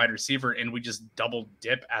another wide receiver, and we just double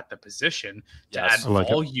dip at the position to add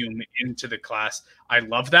volume into the class. I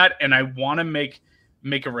love that, and I want to make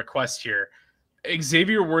a request here.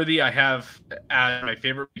 Xavier Worthy, I have as my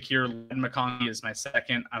favorite pick here. Ladd McConkey is my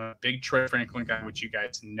second. I'm a big Troy Franklin guy, which you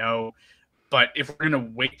guys know. But if we're going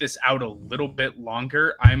to wait this out a little bit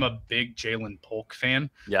longer, I'm a big Jalen Polk fan.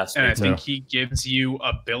 Yes, and I think he gives you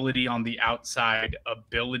ability on the outside,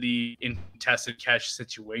 ability in contested catch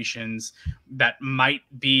situations that might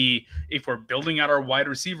be, if we're building out our wide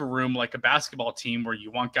receiver room like a basketball team where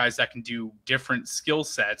you want guys that can do different skill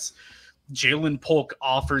sets, Jalen Polk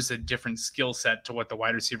offers a different skill set to what the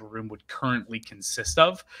wide receiver room would currently consist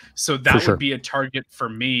of. So that would be a target for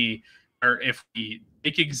me. Or if we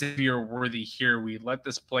make Xavier Worthy here, we let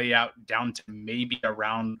this play out down to maybe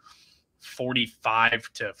around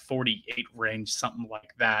 45 to 48 range, something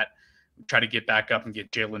like that. We try to get back up and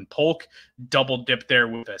get Jalen Polk, double dip there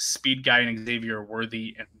with a speed guy in Xavier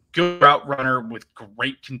Worthy and good route runner with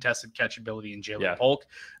great contested catch ability in Jalen Polk.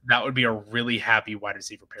 That would be a really happy wide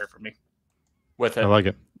receiver pair for me. With him. I like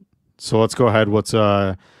it. So let's go ahead. Let's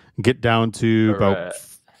get down to about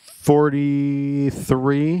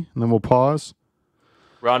 43, and then we'll pause.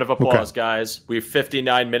 Round of applause, guys. We're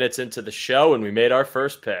 59 minutes into the show, and we made our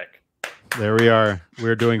first pick. There we are.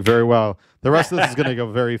 We're doing very well. The rest of this is going to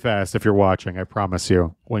go very fast if you're watching. I promise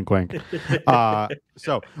you. Wink, wink.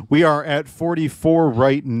 So we are at 44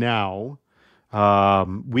 right now.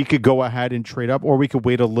 We could go ahead and trade up, or we could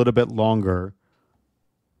wait a little bit longer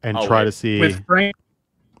and try to see.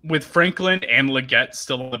 With Franklin and Leggett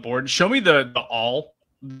still on the board, show me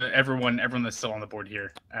everyone that's still on the board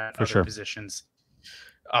here at other positions.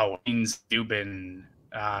 Oh, Haynes, Dubin,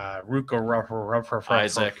 Ruko,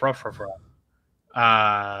 Isaac.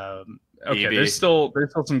 Okay, there's still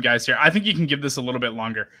some guys here. I think you can give this a little bit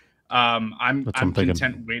longer. I'm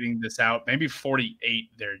content waiting this out. Maybe 48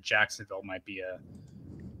 there. Jacksonville might be a.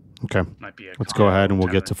 Let's go ahead and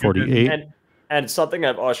we'll get to 48. And something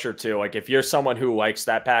I've ushered to, like if you're someone who likes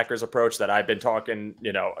that Packers approach that I've been talking,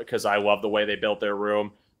 because I love the way they built their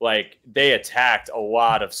room, like they attacked a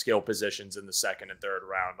lot of skill positions in the second and third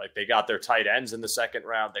round. Like they got their tight ends in the second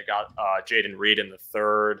round. They got Jaden Reed in the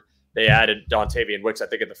third. They added Dontavian Wicks, I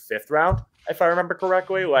think, in the fifth round, if I remember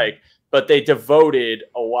correctly. But they devoted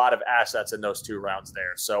a lot of assets in those 2 rounds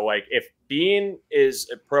there. So if Beane's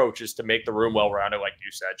approach is to make the room well-rounded, like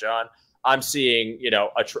you said, John, I'm seeing,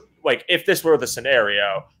 if this were the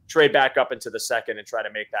scenario, trade back up into the second and try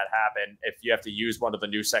to make that happen. If you have to use one of the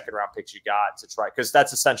new second round picks you got to try, because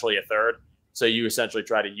that's essentially a third. So you essentially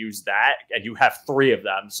try to use that, and you have 3 of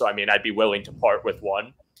them. So I mean, I'd be willing to part with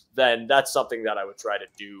one. Then that's something that I would try to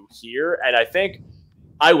do here. And I think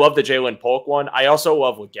I love the Jalen Polk one. I also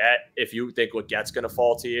love Leggett. If you think Leggett's going to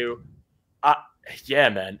fall to you, yeah,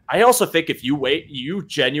 man. I also think if you wait, you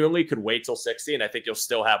genuinely could wait till 60, and I think you'll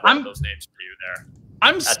still have one of those names for you there.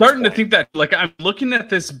 I'm starting to think that, like, I'm looking at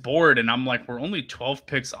this board, and I'm like, we're only 12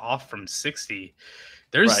 picks off from 60.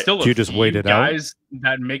 There's still a few guys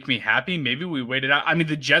that make me happy. Maybe we wait it out. I mean,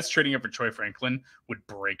 the Jets trading up for Troy Franklin would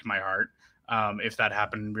break my heart. If that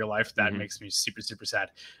happened in real life, that makes me super, super sad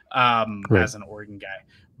as an Oregon guy.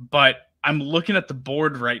 But I'm looking at the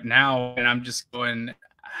board right now, and I'm just going,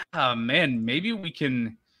 man, maybe we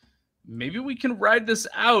can ride this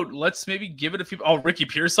out. Let's maybe give it a few. Oh, Ricky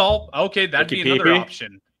Pearsall. Okay, that'd be another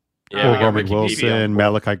option. Yeah, Roman Wilson,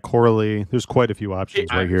 Malachi Corley. There's quite a few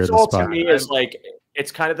options right here at the spot. To me is like, it's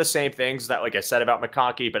kind of the same things that, like I said about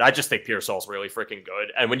McConkey, but I just think Pearsall's really freaking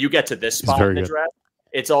good. And when you get to this spot in the draft,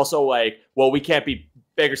 it's also like, well,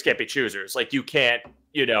 beggars can't be choosers. Like, you can't,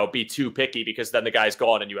 be too picky, because then the guy's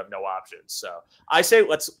gone and you have no options. So I say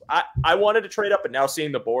I wanted to trade up, but now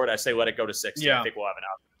seeing the board, I say let it go to 60. Yeah. I think we'll have an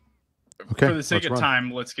option. Okay, for the sake of time,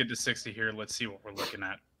 let's get to 60 here. Let's see what we're looking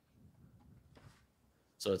at.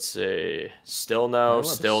 So let's see. Still no.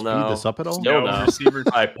 Still no. Speed this up at all? Still no. All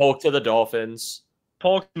right, Polk to the Dolphins.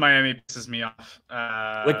 Polk to Miami pisses me off.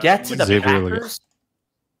 Get to the Packers.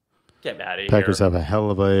 Get out of here. Packers have a hell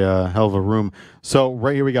of a room. So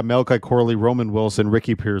right here we got Malachi Corley, Roman Wilson,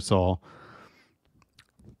 Ricky Pearsall.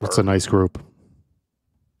 That's a nice group.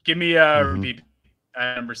 Give me repeat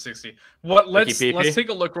at number 60. Let's take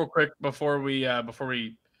a look real quick before we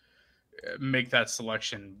make that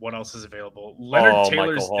selection. What else is available? Leonard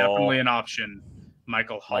Taylor's definitely an option.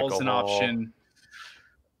 Michael Hall's an option.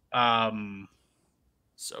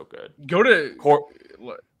 So good. Go to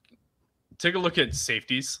take a look at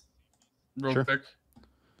safeties real quick.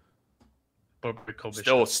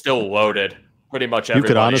 Still loaded. Pretty much everybody. You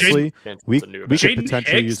could honestly, we could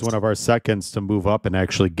potentially Hicks. use one of our seconds to move up and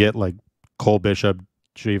actually get like Cole Bishop,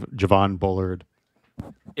 Javon Bullard.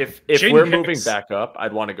 If we're moving back up,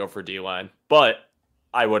 I'd want to go for D-line, but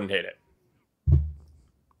I wouldn't hate it.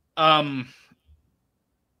 All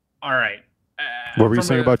right. What were you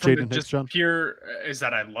saying about Jaden Hicks, John? Pure is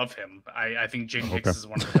that I love him. I think Jaden Hicks is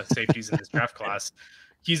one of the best safeties in this draft class.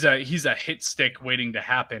 He's a hit stick waiting to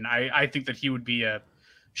happen. I think that he would be a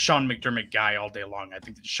Sean McDermott guy all day long. I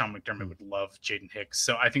think that Sean McDermott would love Jaden Hicks.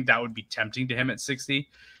 So I think that would be tempting to him at 60.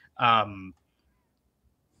 We're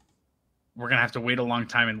going to have to wait a long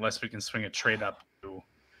time unless we can swing a trade up to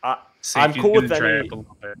I'm cool with any.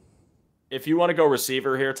 If you want to go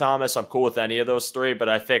receiver here, Thomas, I'm cool with any of those 3, but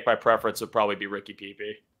I think my preference would probably be Ricky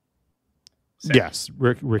Peavy. Yes,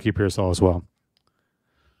 Ricky Pearsall as well.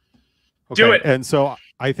 Okay. Do it. And so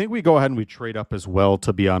I think we go ahead and we trade up as well,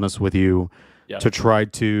 to be honest with you, to try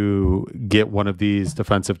to get one of these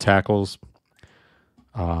defensive tackles.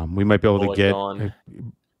 We might be able to get.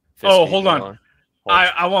 Hold on.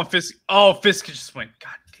 I want Fisk. Oh, Fisk just went.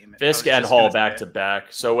 God damn it. Fisk and Hall back to back.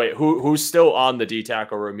 So wait, who's still on the D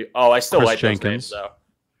tackle room? Oh, I still like those names though.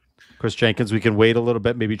 Chris Jenkins. We can wait a little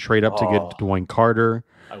bit, maybe trade up to get Dwayne Carter.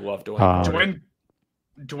 I love Dwayne Carter.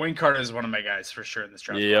 Dwayne Carter is one of my guys for sure in this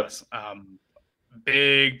draft class.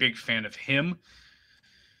 Big fan of him.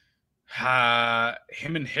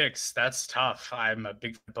 Him and Hicks, that's tough. I'm a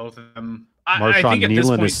big fan of both of them. Marshawn I think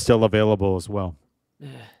Nealon is still available as well.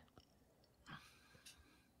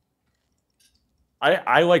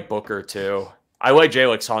 I like Booker too. I like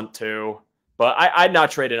Jalix Hunt too. But I'm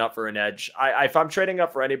not trading up for an edge. If I'm trading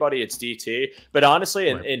up for anybody, it's DT. But honestly,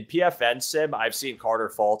 in PFN Sim, I've seen Carter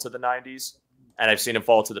fall to the 90s. And I've seen him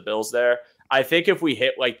fall to the Bills there. I think if we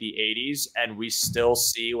hit like the 80s and we still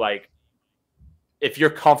see like, if you're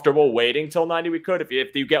comfortable waiting till 90, we could. If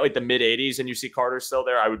you get like the mid 80s and you see Carter still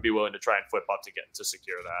there, I would be willing to try and flip up to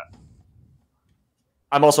secure that.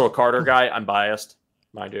 I'm also a Carter guy. I'm biased,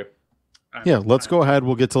 mind you. Yeah, let's go ahead.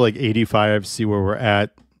 We'll get to like 85, see where we're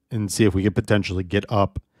at, and see if we could potentially get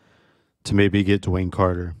up to maybe get Dwayne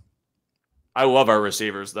Carter. I love our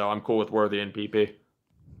receivers, though. I'm cool with Worthy and PP.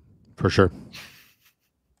 For sure.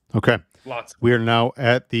 Okay. We are now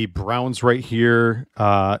at the Browns right here.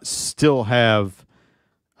 Still have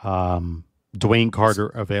Dwayne Carter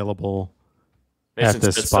available at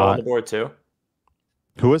this Smith's spot. on the board too.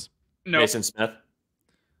 Who is? No. Mason Smith.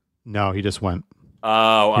 No, he just went.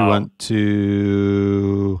 Oh, he went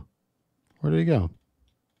to. Where did he go?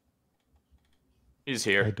 He's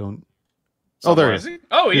here. I don't. Somewhere. Oh, there he is.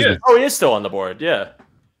 Oh, he is. Oh, he is still on the board. Yeah.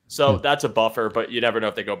 So that's a buffer, but you never know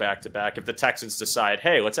if they go back to back. If the Texans decide,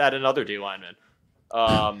 hey, let's add another D lineman,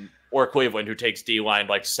 or Cleveland, who takes D line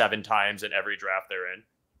like 7 times in every draft they're in.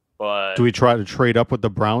 But Do we try to trade up with the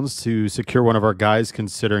Browns to secure one of our guys,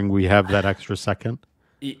 considering we have that extra second?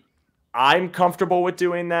 I'm comfortable with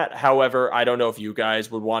doing that. However, I don't know if you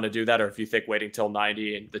guys would want to do that, or if you think waiting till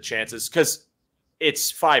 90 and the chances, because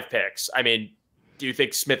it's 5 picks. I mean, do you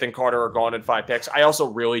think Smith and Carter are gone in 5 picks? I also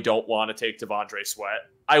really don't want to take Devondre Sweat.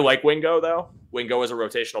 I like Wingo, though. Wingo as a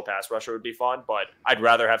rotational pass rusher would be fun, but I'd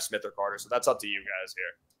rather have Smith or Carter. So that's up to you guys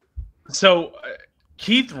here. So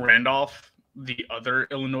Keith Randolph, the other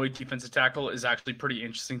Illinois defensive tackle, is actually pretty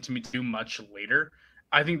interesting to me too, much later.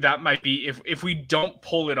 I think that might be, if we don't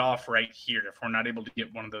pull it off right here, if we're not able to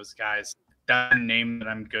get one of those guys, that's a name that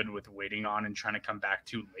I'm good with waiting on and trying to come back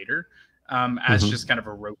to later, as just kind of a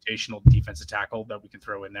rotational defensive tackle that we can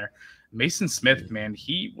throw in there. Mason Smith, man,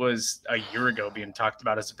 he was a year ago being talked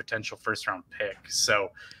about as a potential first-round pick. So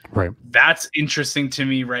that's interesting to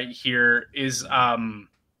me right here.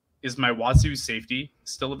 Is my Wazoo safety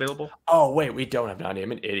still available? Oh, wait, we don't have 90.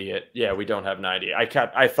 I'm an idiot. Yeah, we don't have 90.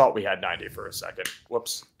 I thought we had 90 for a second.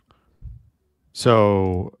 Whoops.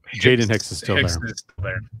 So Jaden Hicks is still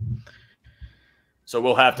there. So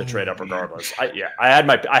we'll have to trade up regardless. I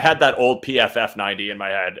had that old PFF 90 in my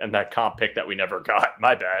head and that comp pick that we never got.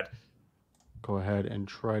 My bad. Go ahead and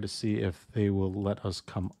try to see if they will let us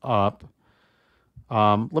come up.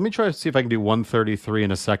 Let me try to see if I can do 133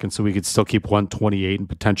 in a second, so we could still keep 128 and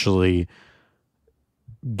potentially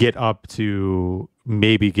get up to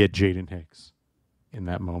maybe get Jaden Hicks in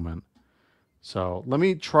that moment. So let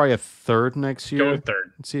me try a third next year. Go with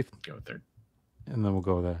third. Let's see if Go with third. And then we'll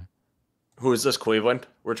go there. Who is this, Cleveland,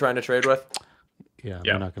 we're trying to trade with? Yeah,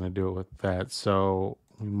 we're not going to do it with that. So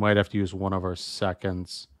we might have to use one of our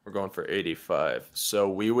seconds. We're going for 85. So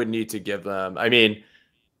we would need to give them, I mean,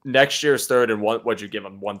 next year's third, and what'd you give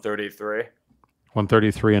them? 133?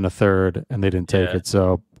 133 and a third, and they didn't take it.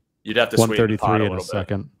 So you'd have to 133 in a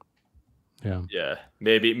second. Yeah. Yeah.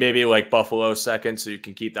 Maybe like Buffalo second, so you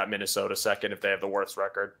can keep that Minnesota second if they have the worst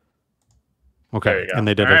record. Okay. And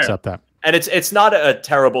they did accept that. And it's not a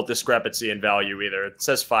terrible discrepancy in value either. It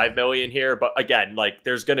says $5 million here, but again, like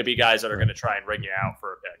there's going to be guys that are going to try and ring you out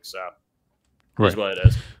for a pick. So here's what it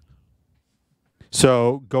is.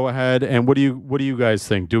 So go ahead, and what do you guys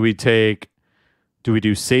think? Do we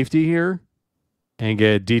do safety here and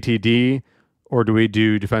get DTD, or do we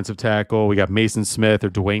do defensive tackle? We got Mason Smith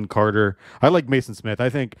or Dwayne Carter. I like Mason Smith. I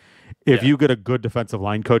think if you get a good defensive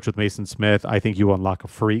line coach with Mason Smith, I think you unlock a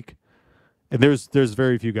freak. And there's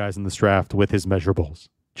very few guys in this draft with his measurables.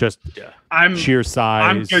 Just sheer size.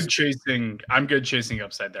 I'm good chasing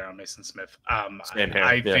upside there on Mason Smith. Same here.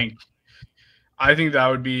 I think that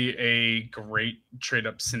would be a great trade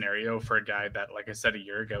up scenario for a guy that, like I said, a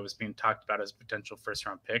year ago was being talked about as a potential first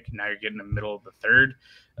round pick. Now you're getting the middle of the third.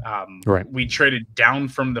 We traded down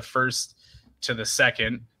from the first to the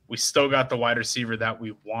second. We still got the wide receiver that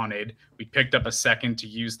we wanted. We picked up a second to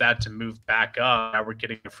use that to move back up. Now we're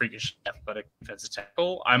getting a freakish athletic defensive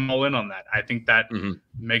tackle. I'm all in on that. I think that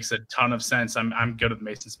makes a ton of sense. I'm good with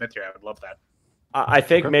Mason Smith here. I would love that. I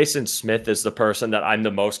think Mason Smith is the person that I'm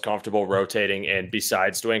the most comfortable rotating in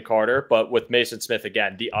besides Dwayne Carter. But with Mason Smith,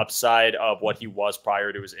 again, the upside of what he was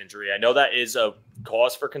prior to his injury, I know that is a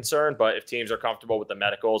cause for concern, but if teams are comfortable with the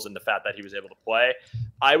medicals and the fact that he was able to play,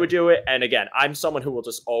 I would do it. And again, I'm someone who will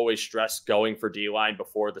just always stress going for D-line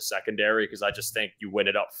before the secondary, because I just think you win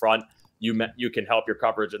it up front. You can help your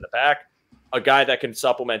coverage in the back. A guy that can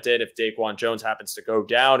supplement in if Daquan Jones happens to go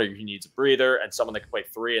down or he needs a breather, and someone that can play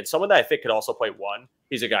 3 and someone that I think could also play 1.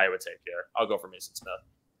 He's a guy I would take here. I'll go for Mason Smith.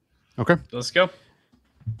 Okay. Let's go.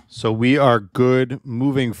 So we are good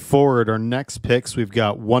moving forward. Our next picks, we've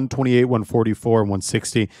got 128, 144, and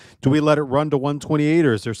 160. Do we let it run to 128,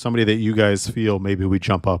 or is there somebody that you guys feel maybe we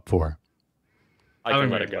jump up for? I can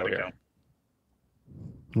let it go here.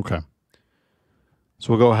 Okay. So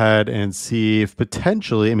we'll go ahead and see if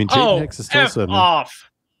potentially, I mean, Jaden Hicks is still sitting. F off.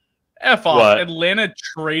 What? Atlanta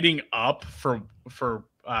trading up for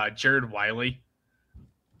Jared Wiley.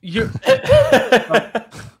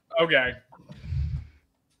 Okay.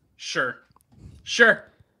 Sure.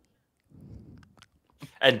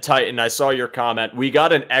 And Titan, I saw your comment. We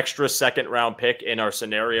got an extra second-round pick in our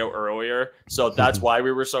scenario earlier, so that's why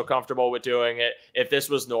we were so comfortable with doing it. If this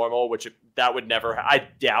was normal, which that would never, I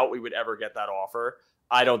doubt we would ever get that offer.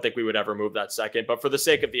 I don't think we would ever move that second. But for the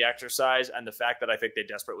sake of the exercise and the fact that I think they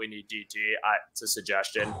desperately need DT, it's a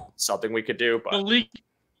suggestion, something we could do. But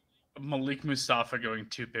Malik Mustafa going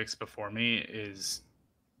 2 picks before me is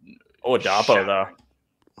Oladapo, though.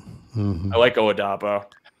 I like Oladapo.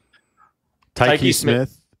 Tyke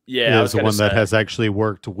Smith Yeah, I was is the gonna one that say. has actually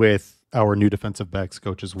worked with our new defensive backs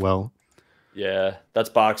coach as well. Yeah, that's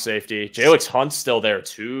box safety. Jalix Hunt's still there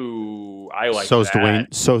too. I like So's that.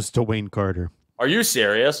 Dwayne Carter. Are you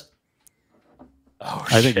serious? Oh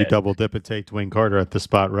I think you shit! double dip and take Dwayne Carter at the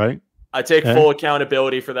spot, right? I take Eh? full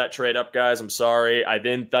accountability for that trade up, guys. I'm sorry. I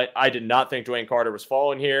did not think Dwayne Carter was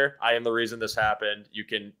falling here. I am the reason this happened. You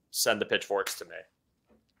can send the pitchforks to me.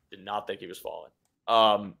 Did not think he was falling.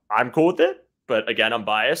 I'm cool with it, but again, I'm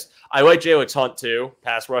biased. I like Jalix Hunt too,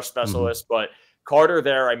 pass rush specialist, but Carter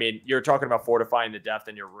there, I mean, you're talking about fortifying the depth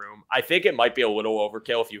in your room. I think it might be a little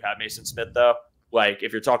overkill if you have Mason Smith, though. Like,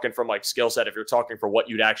 if you're talking from, like, skill set, if you're talking for what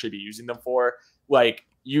you'd actually be using them for, like,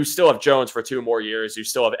 you still have Jones for 2 more years. You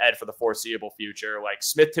still have Ed for the foreseeable future. Like,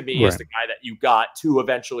 Smith, to me, is the guy that you got to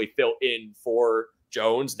eventually fill in for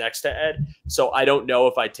Jones next to Ed. So I don't know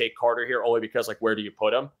if I take Carter here only because, like, where do you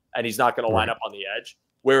put him? And he's not going to line up on the edge.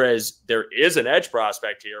 Whereas there is an edge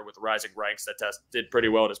prospect here with rising ranks that did pretty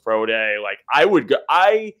well at his pro day. Like,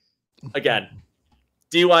 again,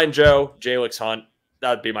 D-line Joe, Jalix Hunt, that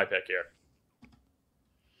would be my pick here.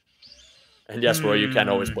 And yes, Roy, you can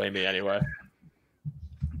always blame me anyway.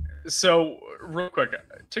 So, real quick,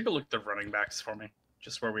 take a look at the running backs for me,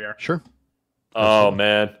 just where we are. Sure. Oh,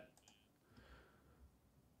 man.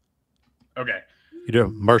 Okay. You do.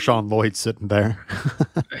 Marshawn Lloyd sitting there.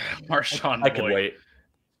 Marshawn I can Lloyd. wait.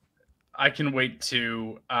 I can wait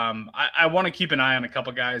to. I want to keep an eye on a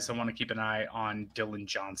couple guys. I want to keep an eye on Dylan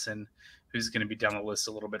Johnson, who's going to be down the list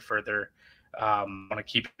a little bit further. I want to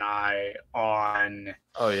keep an eye on.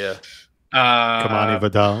 Oh, yeah. Kamani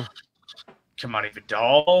Vidal. Kamani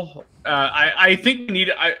Vidal. I think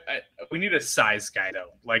we need a size guy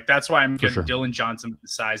though. Like that's why I'm getting Dylan Johnson with the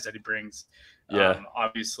size that he brings. Yeah.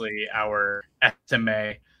 Obviously our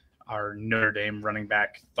SMA, our Notre Dame running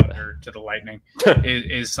back Thunder to the Lightning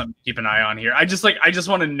is something to keep an eye on here. I just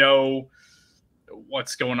want to know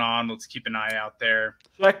what's going on. Let's keep an eye out there.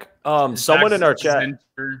 Check someone in our chat.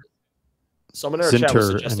 Someone in our chat was Zinter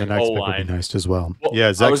and the suggesting next pick O-line. would be nice as well. Well, Yeah,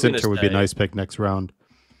 I Zach was gonna Zinter would be a say- nice pick next round.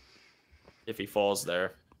 If he falls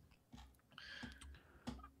there.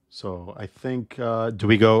 So I think do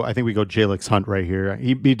we go? I think we go Jalix Hunt right here.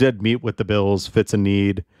 He did meet with the Bills, fits a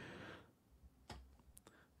need,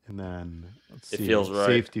 and then let's It see, feels right.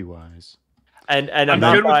 safety wise. And I'm I'm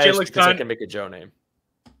not good with biased Jalix because I Hunt. can make a Joe name.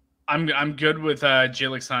 I'm good with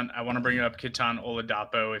Jalix Hunt. I want to bring up Keaton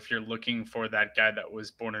Oladapo. If you're looking for that guy that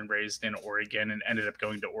was born and raised in Oregon and ended up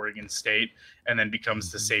going to Oregon State and then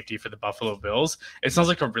becomes the safety for the Buffalo Bills, it sounds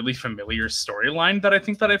like a really familiar storyline that I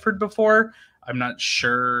think that I've heard before. I'm not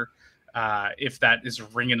sure if that is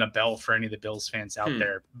ringing a bell for any of the Bills fans out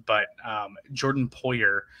there, but Jordan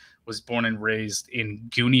Poyer was born and raised in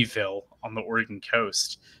Gooneeville on the Oregon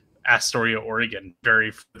coast. Astoria, Oregon,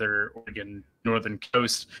 very further Oregon northern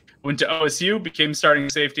coast. Went to OSU, became starting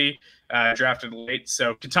safety, drafted late.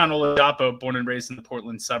 So Keaton Oladapo, born and raised in the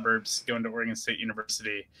Portland suburbs, going to Oregon State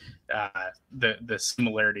University. The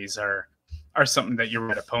similarities are something that you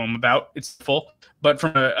write a poem about. It's full. But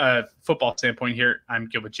from a football standpoint here, I'm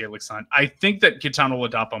good with Jalix Hunt. I think that Keaton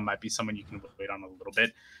Oladapo might be someone you can wait on a little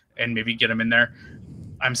bit and maybe get him in there.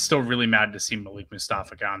 I'm still really mad to see Malik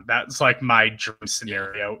Mustafa gone. That's like my dream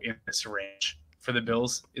scenario in this range for the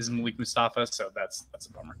Bills is Malik Mustafa. So that's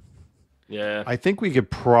a bummer. Yeah. I think we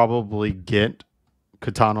could probably get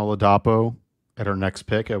Keaton Oladapo at our next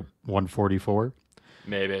pick at 144.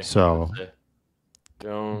 Maybe. So,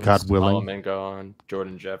 Jones, God willing. Solomon gone,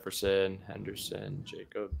 Jordan Jefferson, Henderson,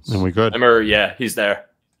 Jacobs. And we good. Yeah, he's there.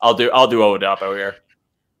 I'll do Oladapo here.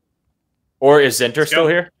 Or is Zinter still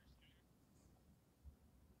here?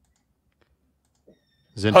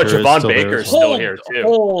 Zinter Oh, is Javon still there Baker's as well. still here too.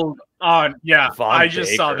 Hold on. Yeah, Javon I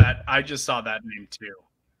just saw Baker. that. I just saw that name too.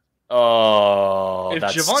 Oh, If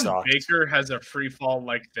that Javon sucks. Baker has a free fall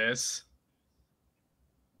like this,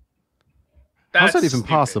 How's that that's even stupid.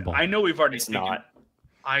 possible? I know we've already It's taken- not.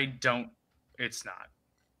 I don't. It's not.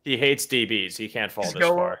 He hates DBs. He can't fall He's this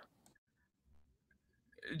going- far.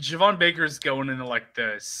 Javon Baker's going into like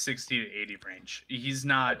the 60 to 80 range. He's I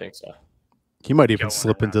not. think so. He might even going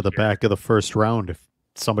slip into around the here. back of the first round if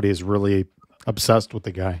somebody is really obsessed with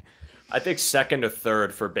the guy. I think second or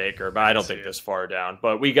third for Baker, but I don't think See. this far down.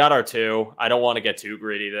 But we got our two. I don't want to get too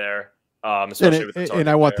greedy there, And, especially with the and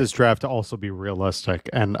I want target this draft to also be realistic,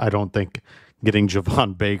 and I don't think getting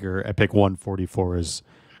Javon Baker at pick 144 is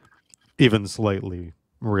even slightly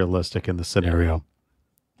realistic in the scenario. there.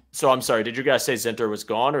 So I'm sorry. Did you guys say Zinter was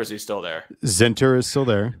gone, or is he still there? Zinter is still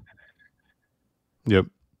there. Yep.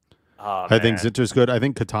 Oh, I think man. Zinter's good. I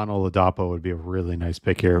think Keaton Oladapo would be a really nice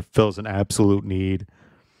pick here. Fills an absolute need.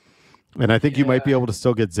 And I think you might be able to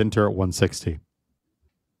still get Zinter at 160.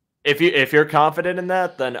 If you're confident in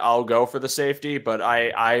that, then I'll go for the safety. But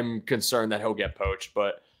I'm concerned that he'll get poached.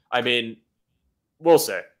 But I mean, we'll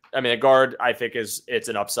see. I mean, a guard I think it's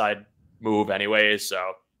an upside move anyways.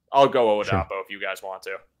 So I'll go Oladapo Sure. if you guys want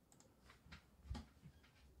to.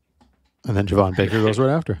 And then Javon Baker goes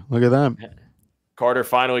right after. Look at that. Carter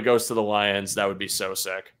finally goes to the Lions. That would be so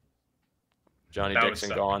sick. Johnny That would Dixon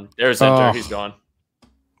suck. gone. There's Zinter. Oh. He's gone.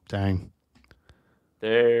 Dang.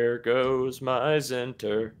 There goes my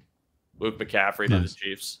Zinter. Luke McCaffrey to the Nice.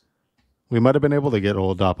 Chiefs. We might have been able to get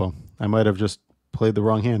Oladapo. I might have just played the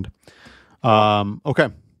wrong hand. Okay.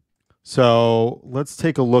 So let's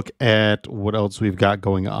take a look at what else we've got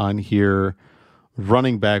going on here.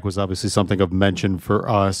 Running back was obviously something of mention for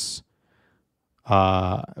us.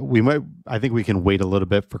 I think we can wait a little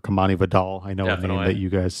bit for Kamani Vidal. I know a name Definitely. that you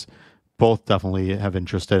guys both definitely have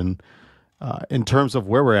interest in. In terms of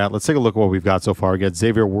where we're at, let's take a look at what we've got so far. We got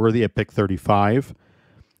Xavier Worthy at pick 35.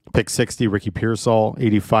 Pick 60, Ricky Pearsall.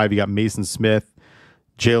 85, you got Mason Smith.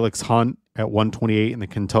 Jalix Hunt at 128, and the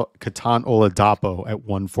Katan Oladapo at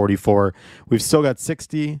 144. We've still got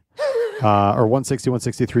 60, or 160,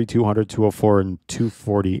 163, 200, 204, and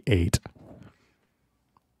 248.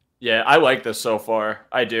 Yeah, I like this so far.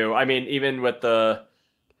 I do. I mean, even with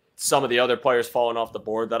some of the other players falling off the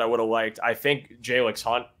board that I would have liked, I think Jalix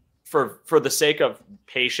Hunt, for the sake of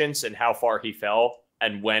patience and how far he fell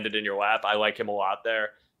and landed in your lap, I like him a lot there.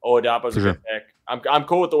 Oladapo's a For good pick. I'm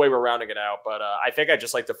cool with the way we're rounding it out, but I think I'd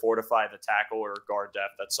just like to fortify the tackle or guard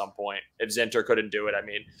depth at some point if Zinter couldn't do it. I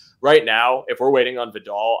mean, right now, if we're waiting on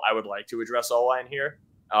Vidal, I would like to address O-line here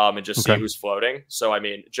and just see Okay. who's floating. So, I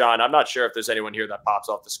mean, John, I'm not sure if there's anyone here that pops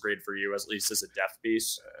off the screen for you, at least as a depth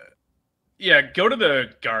piece. Yeah, go to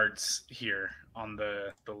the guards here on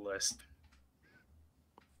the list.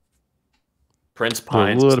 Prince Go a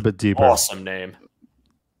Pines, little bit deeper. awesome name.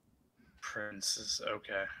 Prince is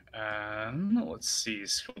okay. Let's see.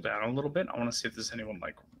 Scroll down a little bit. I want to see if there's anyone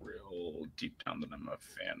like real deep down that I'm a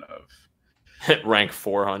fan of. Rank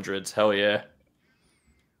 400s. Hell yeah.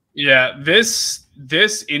 Yeah, this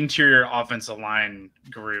interior offensive line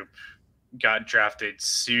group got drafted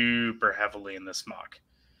super heavily in this mock.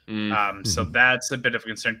 So that's a bit of a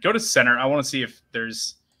concern. Go to center. I want to see if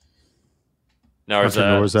there's After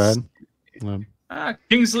Norzad.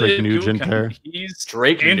 Kingsley Drake Nugent Aguilar. there. He's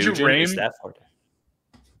Drake Andrew Nugent, is Rame. that hard?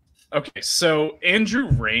 Okay, so Andrew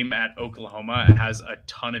Rame at Oklahoma has a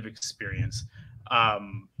ton of experience.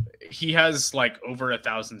 He has like over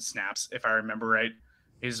 1,000 snaps, if I remember right.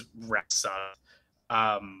 His reps suck.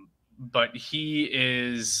 But he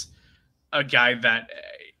is a guy that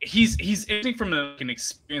he's interesting from an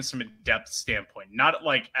experience, from a depth standpoint, not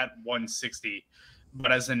like at 160,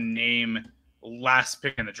 but as a name, last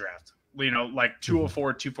pick in the draft. You know, like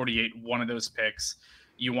 204, 248, one of those picks.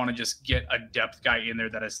 You want to just get a depth guy in there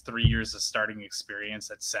that has 3 years of starting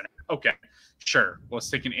experience at center. Okay, sure. Let's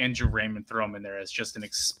take an Andrew Raymond, throw him in there as just an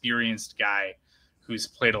experienced guy who's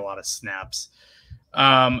played a lot of snaps.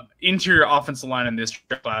 Interior offensive line in this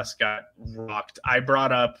class got rocked. I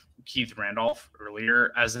brought up Keith Randolph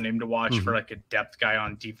earlier as a name to watch for like a depth guy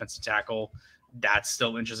on defensive tackle. That's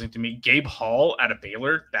still interesting to me. Gabe Hall out of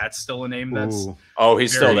Baylor. That's still a name that's Ooh. Oh,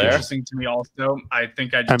 he's very still there? interesting to me also. I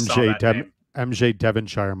think I just saw that name. MJ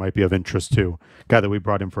Devonshire might be of interest too. Guy that we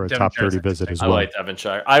brought in for a top Devonshire's 30 visit as I well. like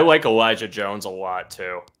Devonshire. I like Elijah Jones a lot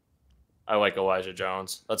too. I like Elijah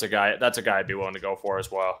Jones. That's a guy I'd be willing to go for as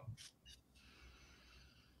well.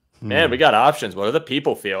 Man, we got options. What are the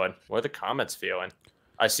people feeling? What are the comments feeling?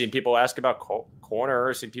 I've seen people ask about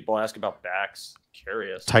corners, seen people ask about backs.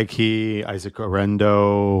 Curious. Tyke, Isaac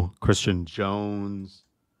Orendo, Christian Jones.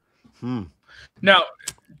 Now,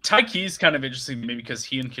 Tyke's kind of interesting to me because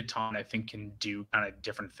he and Katan, I think, can do kind of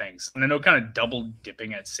different things. And I know kind of double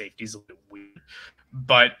dipping at safety is a bit weird.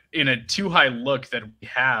 But in a too high look that we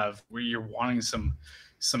have, where you're wanting some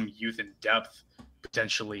youth and depth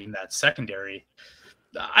potentially in that secondary,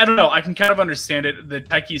 I don't know. I can kind of understand it. The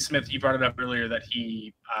Tyke Smith, you brought it up earlier that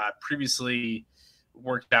he previously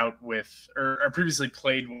worked out with, or previously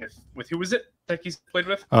played with who was it? Tyke played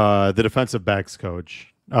with? The defensive backs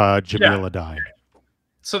coach, Jamil Adai.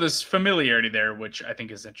 So there's familiarity there, which I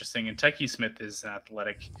think is interesting. And Tyke Smith is an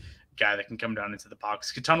athletic guy that can come down into the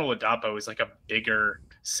box. Katana Ladapo is like a bigger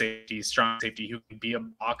safety, strong safety who can be a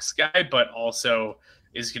box guy, but also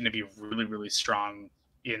is going to be really, really strong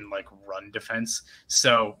in like run defense.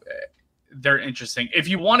 So they're interesting. If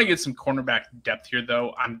you want to get some cornerback depth here,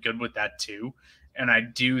 though, I'm good with that too. And I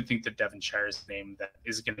do think that Devonshire is a name that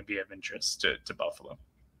is going to be of interest to Buffalo.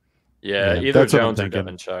 Yeah, Yeah, either that's what I'm Jones or thinking.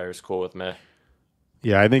 Devonshire is cool with me.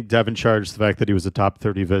 Yeah, I think Devonshire, just the fact that he was a top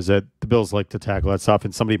 30 visit, the Bills like to tackle that stuff.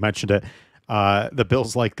 And somebody mentioned it. The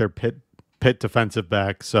Bills like their pit defensive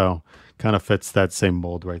back, so kind of fits that same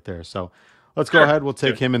mold right there. So let's go ahead. We'll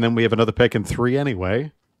take him, and then we have another pick in 3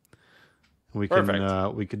 anyway. We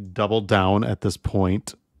can double down at this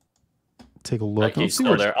point. Take a look. Tyke's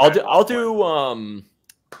still there. I'll do.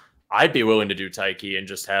 I'd be willing to do Tyke and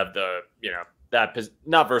just have the that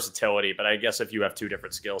not versatility, but I guess if you have 2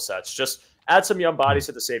 different skill sets, just add some young bodies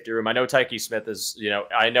to the safety room. I know Tyke Smith is,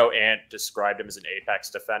 I know Ant described him as an apex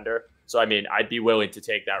defender. So, I mean, I'd be willing to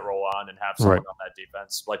take that role on and have someone on that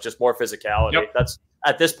defense, like just more physicality. Yep. That's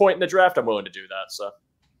at this point in the draft, I'm willing to do that. So,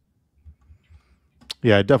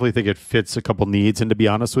 yeah, I definitely think it fits a couple needs. And to be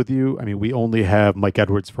honest with you, I mean, we only have Mike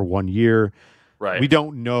Edwards for 1 year. right. We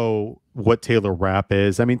don't know what Taylor Rapp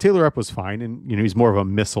is. I mean, Taylor Rapp was fine, and he's more of a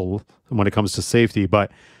missile when it comes to safety.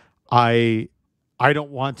 But I don't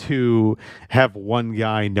want to have one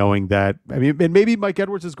guy knowing that. I mean, and maybe Mike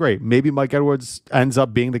Edwards is great. Maybe Mike Edwards ends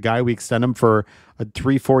up being the guy. We extend him for a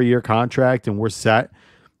 3-4 year contract, and we're set.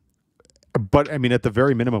 But I mean, at the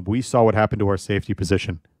very minimum, we saw what happened to our safety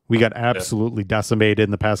position. We got absolutely decimated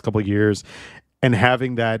in the past couple of years, and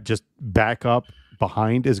having that just back up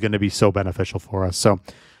behind is going to be so beneficial for us. So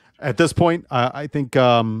at this point, I think,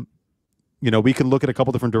 we can look at a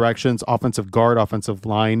couple different directions: offensive guard, offensive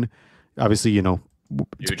line. Obviously,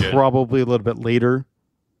 it's probably a little bit later.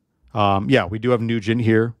 We do have Nugent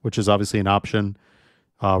here, which is obviously an option.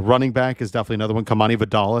 Running back is definitely another one. Kamani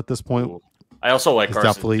Vidal at this point. Ooh. I also like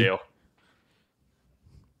Carson Steele.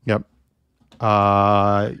 Yep. You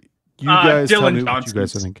guys tell me what you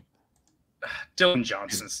guys think. Dylan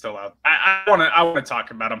Johnson's still out. I want to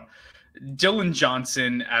talk about him. Dylan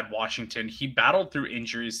Johnson at Washington, he battled through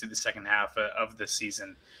injuries through the second half of the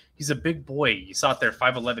season. He's a big boy. You saw it there,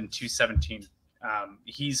 5'11", 217.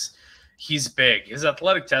 He's big. His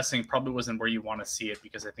athletic testing probably wasn't where you want to see it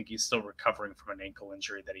because I think he's still recovering from an ankle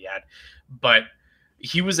injury that he had. But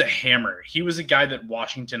he was a hammer. He was a guy that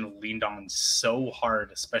Washington leaned on so hard,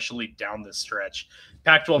 especially down the stretch.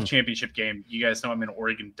 Pac-12 championship game. You guys know I'm an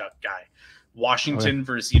Oregon Duck guy. Washington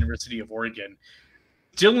versus University of Oregon.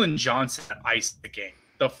 Dylan Johnson iced the game.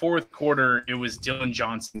 The fourth quarter, it was Dylan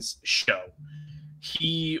Johnson's show.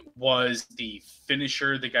 He was the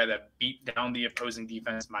finisher, the guy that beat down the opposing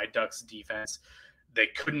defense, my Ducks defense. They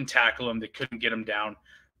couldn't tackle him. They couldn't get him down.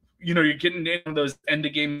 You're getting in those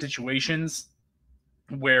end-of-game situations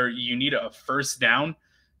where you need a first down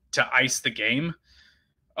to ice the game.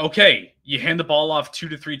 Okay, you hand the ball off 2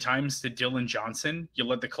 to 3 times to Dylan Johnson. You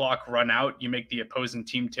let the clock run out. You make the opposing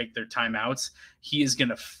team take their timeouts. He is going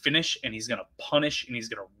to finish, and he's going to punish, and he's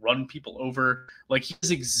going to run people over. Like,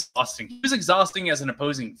 he's exhausting. He was exhausting as an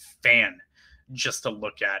opposing fan just to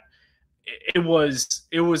look at. It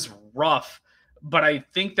was rough, but I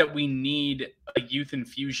think that we need a youth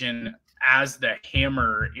infusion as the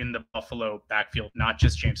hammer in the Buffalo backfield, not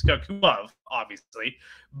just James Cook, who love, obviously,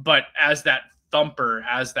 but as that thumper,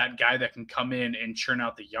 as that guy that can come in and churn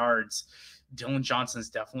out the yards. Dylan Johnson is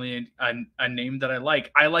definitely a name that I like.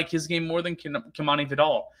 I like his game more than Kamani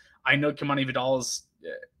Vidal. I know Kamani Vidal is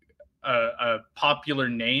a popular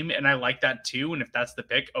name, and I like that too. And if that's the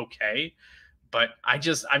pick, okay. But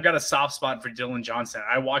I've got a soft spot for Dylan Johnson.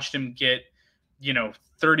 I watched him get,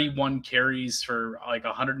 31 carries for like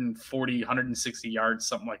 140, 160 yards,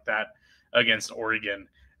 something like that against Oregon,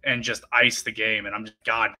 and just ice the game. And I'm just,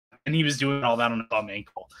 God, and he was doing all that on a bum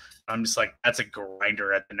ankle. I'm just like, that's a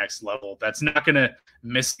grinder at the next level. That's not going to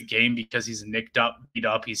miss the game because he's nicked up, beat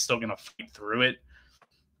up. He's still going to fight through it.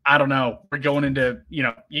 I don't know. We're going into,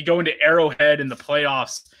 you go into Arrowhead in the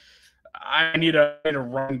playoffs. I need a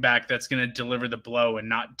running back that's going to deliver the blow and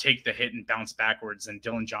not take the hit and bounce backwards. And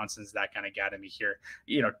Dylan Johnson's that kind of guy to me here.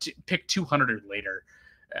 Pick 200 or later.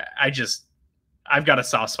 I've got a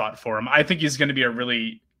soft spot for him. I think he's going to be a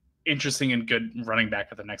really interesting and good running back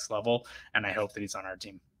at the next level, and I hope that he's on our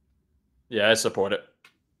team. Yeah, I support it.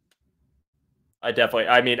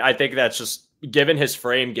 I think that's just given his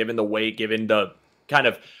frame, given the weight, given the kind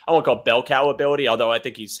of, I won't call it bell cow ability, although I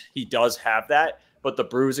think he does have that, but the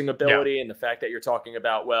bruising ability and the fact that you're talking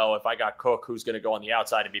about, well, if I got Cook, who's going to go on the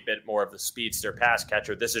outside and be a bit more of the speedster pass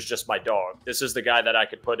catcher, this is just my dog. This is the guy that I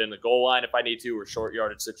could put in the goal line if I need to, or short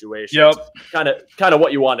yardage situations. Yep. Kind of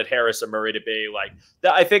what you wanted Harrison Murray to be. Like,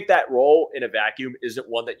 I think that role in a vacuum isn't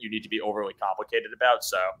one that you need to be overly complicated about.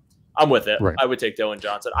 So I'm with it. Right. I would take Dylan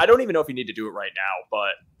Johnson. I don't even know if you need to do it right now,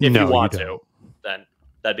 but if you want to, then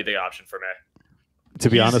that'd be the option for me. To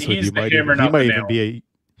be honest with you,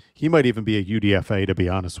 he might even be a UDFA, to be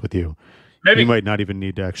honest with you. Maybe. You might not even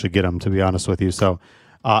need to actually get him, to be honest with you. So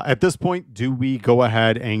at this point, do we go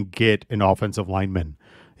ahead and get an offensive lineman?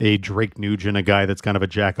 a Drake Nugent, a guy that's kind of a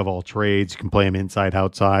jack of all trades. You can play him inside,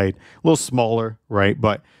 outside, a little smaller, right?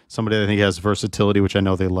 But somebody that I think has versatility, which I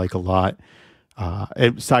know they like a lot.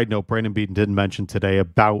 And side note, Brandon Beaton didn't mention today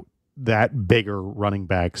about that bigger running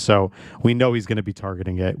back. So we know he's going to be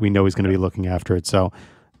targeting it. We know he's going to be looking after it. So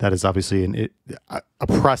that is obviously a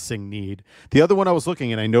pressing need. The other one I was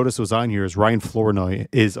looking and I noticed was on here is Ryan Flournoy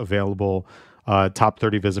is available, top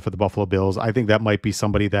 30 visit for the Buffalo Bills. I think that might be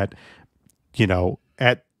somebody that,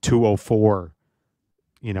 at 204,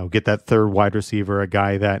 get that third wide receiver, a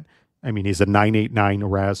guy that, he's a 9.89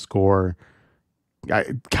 RAS score.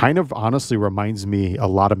 Kind of honestly reminds me a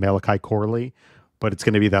lot of Malachi Corley, but it's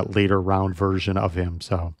going to be that later round version of him.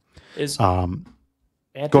 So is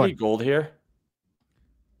Anthony Gould here?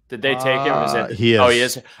 Did they take him? He is. Oh, he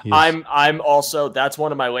is. I'm also, that's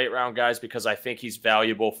one of my late round guys because I think he's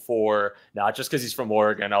valuable for not just because he's from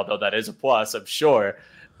Oregon, although that is a plus, I'm sure.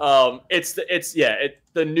 The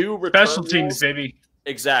new return Special teams, rules, baby.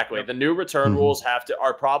 Exactly. Yep. The new return rules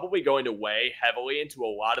are probably going to weigh heavily into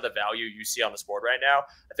a lot of the value you see on this board right now.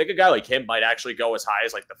 I think a guy like him might actually go as high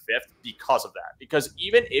as like the 5th because of that. Because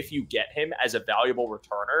even if you get him as a valuable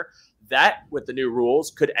returner, that with the new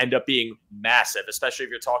rules could end up being massive, especially if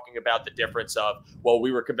you're talking about the difference of, well,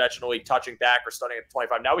 we were conventionally touching back or starting at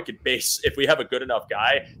 25. Now we could if we have a good enough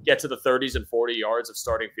guy, get to the 30s and 40 yards of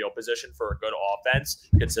starting field position for a good offense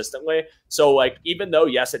consistently. So like, even though,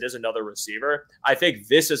 yes, it is another receiver, I think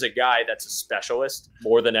this is a guy that's a specialist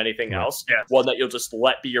more than anything else. Yes. One that you'll just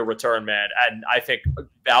let be your return man. And I think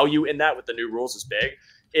value in that with the new rules is big.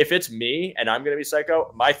 If it's me and I'm going to be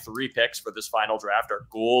psycho, my 3 picks for this final draft are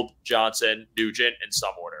Gould, Johnson, Nugent in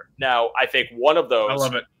some order. Now, I think one of those, I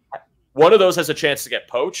love it. One of those has a chance to get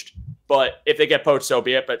poached, but if they get poached, so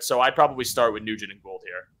be it. But so I'd probably start with Nugent and Gould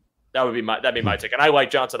here. That'd be my take. And I like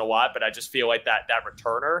Johnson a lot, but I just feel like that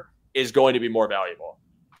returner is going to be more valuable.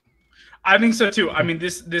 I think so too. I mean,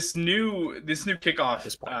 this new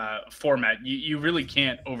kickoff format, you really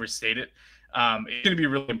can't overstate it. It's going to be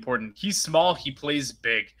really important. He's small. He plays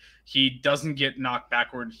big. He doesn't get knocked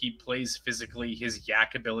backward. He plays physically. His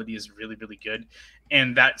yak ability is really, really good.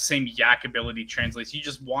 And that same yak ability translates. You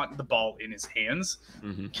just want the ball in his hands.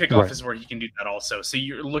 Kickoff is where he can do that also. So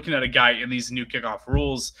you're looking at a guy in these new kickoff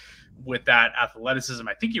rules with that athleticism.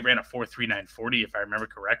 I think he ran a 4.39 40, if I remember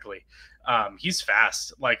correctly. He's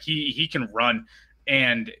fast. Like he can run.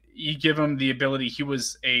 And you give him the ability. He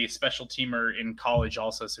was a special teamer in college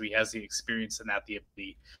also, so he has the experience and the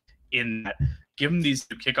ability in that. Give him these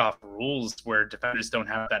new kickoff rules where defenders don't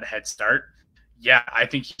have that head start. Yeah, I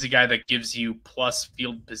think he's a guy that gives you plus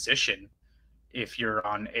field position if you're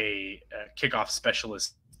on a kickoff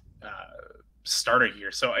specialist starter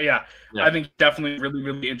here. So, yeah, I think definitely really,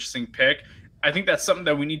 really interesting pick. I think that's something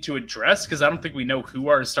that we need to address because I don't think we know who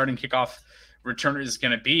our starting kickoff returner is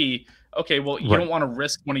going to be. Okay, well, you don't want to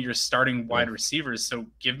risk one of your starting wide receivers, so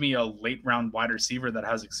give me a late-round wide receiver that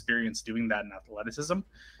has experience doing that in athleticism.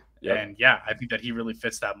 Yep. And, yeah, I think that he really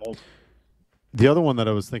fits that mold. The other one that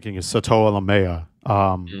I was thinking is Satoa Lamea,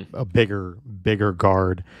 a bigger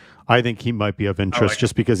guard. I think he might be of interest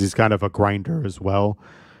just because he's kind of a grinder as well.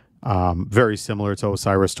 Very similar to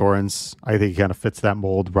Osiris Torrance. I think he kind of fits that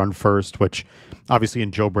mold, run first, which obviously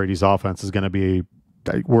in Joe Brady's offense is going to be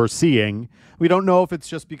we're seeing. We don't know if it's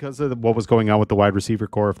just because of what was going on with the wide receiver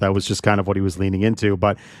core, if that was just kind of what he was leaning into,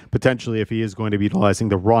 but potentially if he is going to be utilizing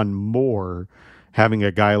the run more, having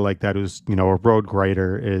a guy like that who's, a road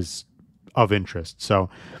grader is of interest. So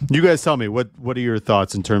you guys tell me, what are your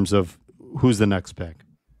thoughts in terms of who's the next pick?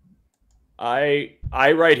 I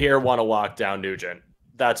right here want to lock down Nugent.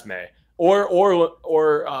 That's me.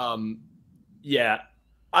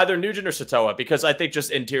 Either Nugent or Satoa, because I think just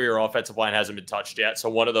interior offensive line hasn't been touched yet. So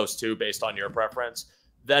one of those two based on your preference.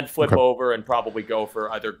 Then flip over and probably go for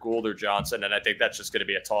either Gould or Johnson. And I think that's just going to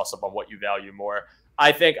be a toss-up on what you value more.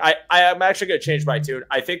 I think I'm actually going to change my tune.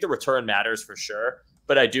 I think the return matters for sure.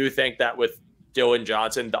 But I do think that with Dylan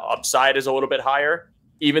Johnson, the upside is a little bit higher.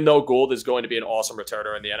 Even though Gould is going to be an awesome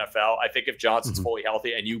returner in the NFL, I think if Johnson's fully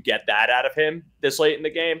healthy and you get that out of him this late in the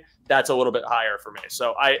game, that's a little bit higher for me.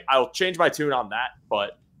 So I'll change my tune on that.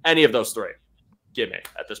 But any of those 3, give me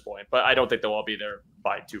at this point. But I don't think they'll all be there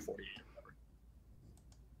by 248.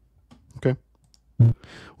 Okay.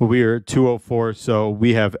 Well, we are 204, so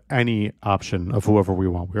we have any option of whoever we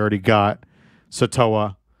want. We already got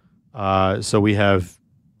Satoa, so we have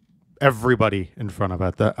everybody in front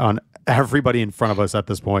of everybody in front of us at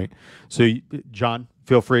this point. So, John,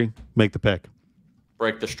 feel free, make the pick.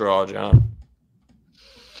 Break the straw, John.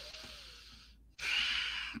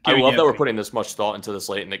 I love that we're putting this much thought into this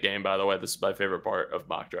late in the game, by the way. This is my favorite part of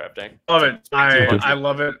mock drafting. Love it. I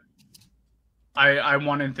love it. I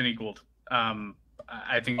want Anthony Gould.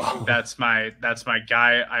 I think that's my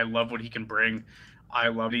guy. I love what he can bring. I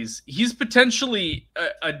love he's potentially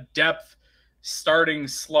a depth starting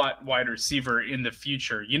slot wide receiver in the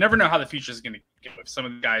future. You never know how the future is going to go. If some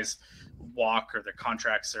of the guys walk or their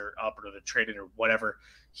contracts are up or they're traded or whatever,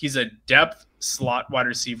 he's a depth slot wide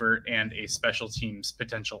receiver and a special teams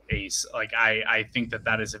potential ace. Like I think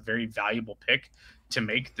that is a very valuable pick to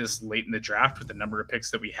make this late in the draft with the number of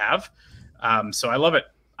picks that we have. So I love it.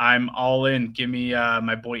 I'm all in. Give me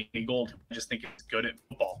my boy Anthony Gould. I just think it's good at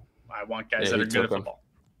football. I want guys that are good at football.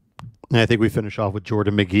 And I think we finish off with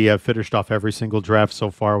Jordan McGee. I've finished off every single draft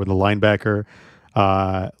so far with a linebacker.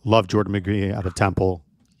 Love Jordan McGee out of Temple.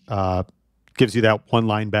 Gives you that one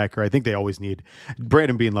linebacker. I think they always need.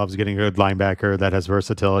 Brandon Bean loves getting a good linebacker that has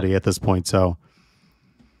versatility at this point. So,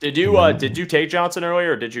 did you take Johnson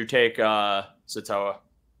earlier, or did you take Satoa?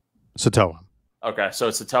 Satoa. Okay, so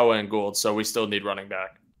it's Satoa and Gould. So we still need running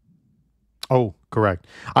back. Oh, correct.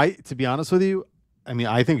 To be honest with you, I mean,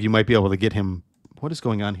 I think you might be able to get him. What is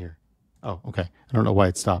going on here? Oh, okay. I don't know why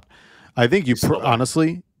it stopped. I think you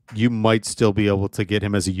honestly, you might still be able to get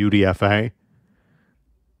him as a UDFA.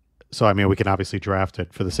 So, I mean, we can obviously draft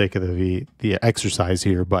it for the sake of the exercise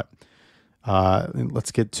here, but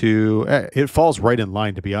let's get to it. Falls right in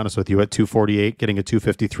line, to be honest with you, at 248, getting a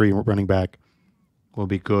 253 running back will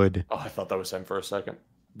be good. Oh, I thought that was him for a second.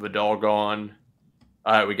 Vidal gone.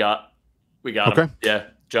 All right, we got okay. him. Yeah,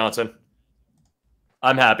 Johnson.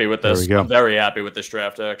 I'm happy with this. I'm very happy with this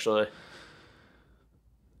draft, actually.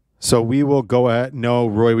 So we will go at no,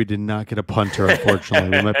 Roy. We did not get a punter, unfortunately.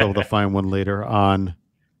 We might be able to find one later on.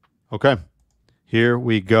 Okay, here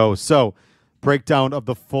we go. So, breakdown of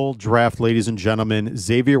the full draft, ladies and gentlemen.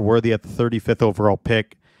 Xavier Worthy at the 35th overall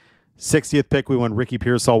pick. 60th pick, we went Ricky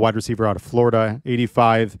Pearsall, wide receiver out of Florida.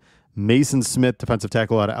 85, Mason Smith, defensive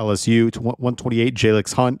tackle out of LSU. 128,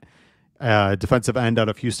 Jalix Hunt, defensive end out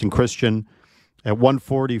of Houston Christian. At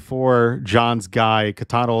 144, John's guy,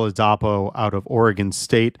 Katano Ladapo out of Oregon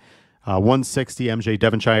State. 160, MJ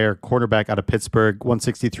Devonshire, cornerback out of Pittsburgh.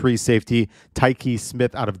 163, safety, Tyke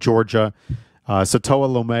Smith out of Georgia. Satoa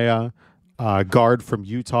Lomea, guard from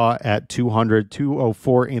Utah at 200.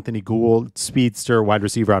 204, Anthony Gould, speedster, wide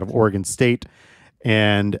receiver out of Oregon State.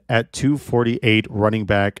 And at 248, running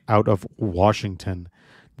back out of Washington,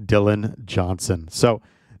 Dylan Johnson. So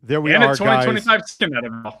there we are, guys. And a 2025 skin out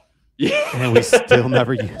of it all. And we still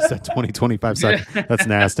never use that 2025 second. That's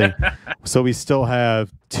nasty. So we still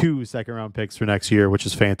have 2 second-round picks for next year, which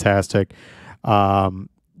is fantastic.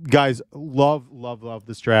 Guys, love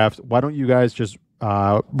this draft. Why don't you guys just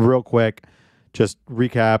real quick just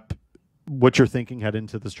recap what you're thinking heading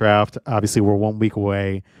into this draft? Obviously, we're 1 week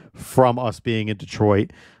away from us being in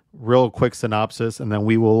Detroit. Real quick synopsis, and then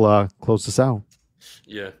we will close this out.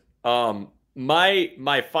 Yeah.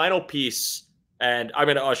 My final piece. And I'm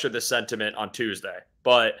going to usher this sentiment on Tuesday.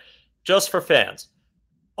 But just for fans,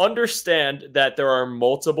 understand that there are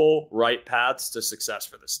multiple right paths to success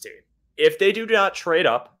for this team. If they do not trade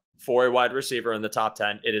up for a wide receiver in the top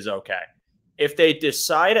 10, it is okay. If they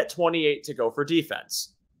decide at 28 to go for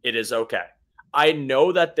defense, it is okay. I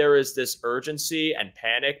know that there is this urgency and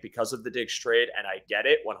panic because of the Diggs trade, and I get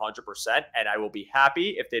it 100%. And I will be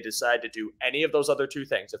happy if they decide to do any of those other 2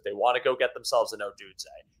 things. If they want to go get themselves a no Odunze,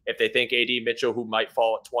 if they think AD Mitchell, who might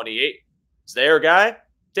fall at 28, is their guy,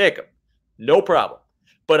 take him. No problem.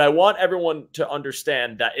 But I want everyone to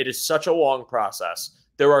understand that it is such a long process.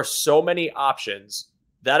 There are so many options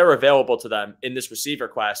that are available to them in this receiver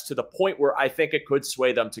class to the point where I think it could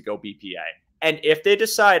sway them to go BPA. And if they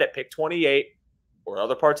decide at pick 28 or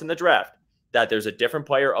other parts in the draft that there's a different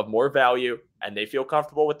player of more value and they feel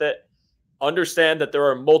comfortable with it, understand that there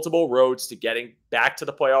are multiple roads to getting back to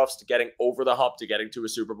the playoffs, to getting over the hump, to getting to a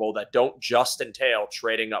Super Bowl that don't just entail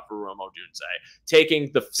trading up for Rome Odunze,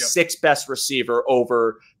 taking the 6th best receiver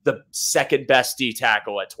over the 2nd best D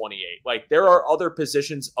tackle at 28. Like, there are other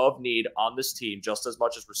positions of need on this team just as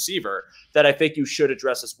much as receiver that I think you should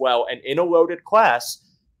address as well. And in a loaded class,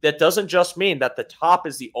 that doesn't just mean that the top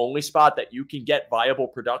is the only spot that you can get viable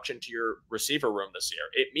production to your receiver room this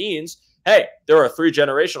year. It means, hey, there are 3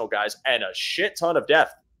 generational guys and a shit ton of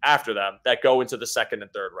depth after them that go into the 2nd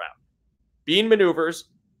and 3rd round. Bean maneuvers.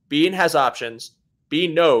 Bean has options.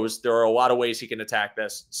 Bean knows there are a lot of ways he can attack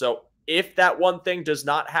this. So if that one thing does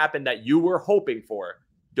not happen that you were hoping for,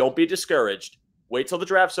 don't be discouraged. Wait till the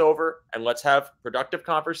draft's over and let's have productive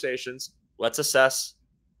conversations. Let's assess.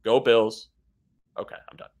 Go Bills. Okay,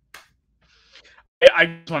 I'm done. I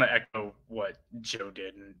just want to echo what Joe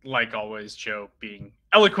did. And like always, Joe being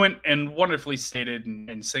eloquent and wonderfully stated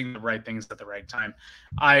and saying the right things at the right time.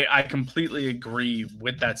 I completely agree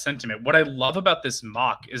with that sentiment. What I love about this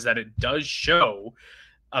mock is that it does show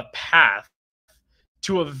a path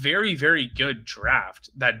to a very, very good draft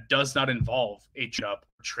that does not involve up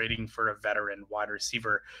trading for a veteran wide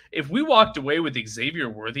receiver. If we walked away with Xavier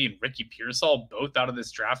Worthy and Ricky Pearsall both out of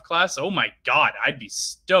this draft class, oh my God, I'd be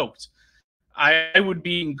stoked. I would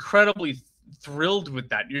be incredibly thrilled with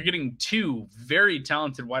that. You're getting two very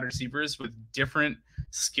talented wide receivers with different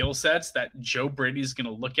skill sets that Joe Brady's going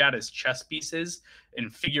to look at as chess pieces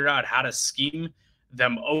and figure out how to scheme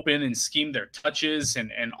them open and scheme their touches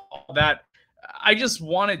and all that. I just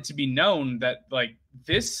want it to be known that like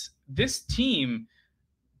this team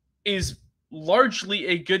is largely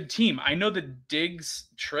a good team. I know the Diggs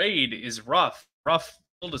trade is rough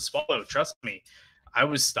pill to swallow. Trust me. I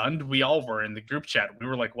was stunned. We all were in the group chat. We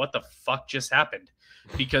were like, what the fuck just happened?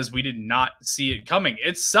 Because we did not see it coming.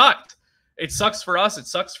 It sucked. It sucks for us. It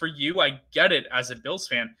sucks for you. I get it as a Bills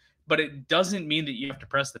fan, but it doesn't mean that you have to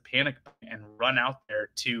press the panic button and run out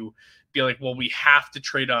there to be like, well, we have to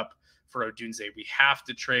trade up for Odunze. We have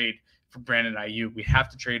to trade for Brandon Ayuk. We have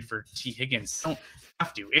to trade for T. Higgins. Don't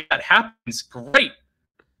have to. If that happens, great.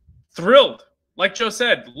 Thrilled. Like Joe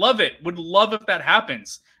said, love it. Would love if that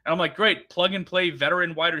happens. And I'm like, great, plug and play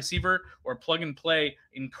veteran wide receiver or plug and play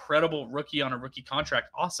incredible rookie on a rookie contract.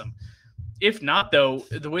 Awesome. If not, though,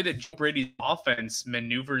 the way that Joe Brady's offense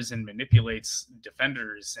maneuvers and manipulates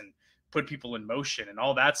defenders and put people in motion and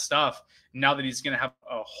all that stuff, now that he's going to have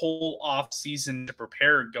a whole off season to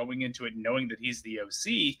prepare going into it, knowing that he's the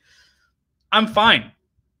OC, I'm fine.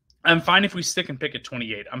 I'm fine if we stick and pick at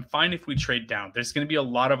 28. I'm fine if we trade down. There's going to be a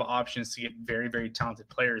lot of options to get very, very talented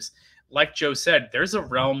players. Like Joe said, there's a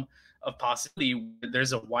realm of possibility where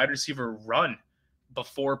there's a wide receiver run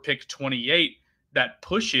before pick 28 that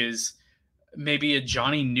pushes maybe a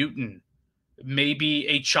Johnny Newton, maybe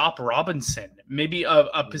a Chop Robinson, maybe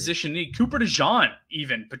a position need. Cooper DeJean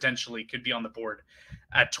even potentially could be on the board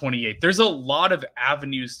at 28. There's a lot of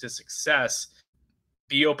avenues to success.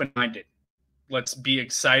 Be open-minded. Let's be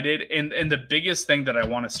excited. And the biggest thing that I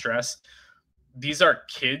want to stress, these are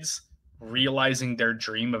kids realizing their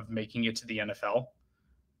dream of making it to the NFL.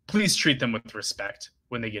 Please treat them with respect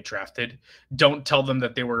when they get drafted. Don't tell them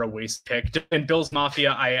that they were a waste pick. And Bills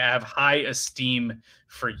Mafia, I have high esteem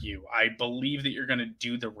for you. I believe that you're going to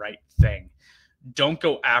do the right thing. Don't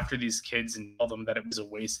go after these kids and tell them that it was a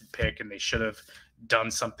wasted pick and they should have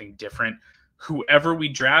done something different. Whoever we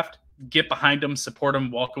draft, get behind them, support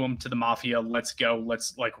them, welcome them to the Mafia. Let's go.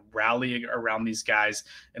 Let's like rally around these guys.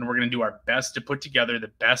 And we're going to do our best to put together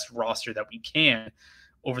the best roster that we can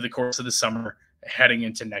over the course of the summer heading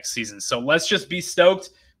into next season. So let's just be stoked.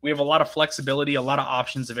 We have a lot of flexibility, a lot of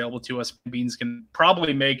options available to us. Beans can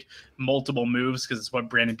probably make multiple moves because it's what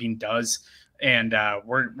Brandon Bean does. And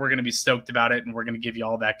we're going to be stoked about it. And we're going to give you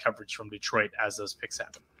all that coverage from Detroit as those picks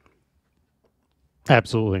happen.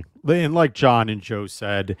 Absolutely. And like John and Joe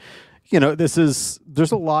said, you know,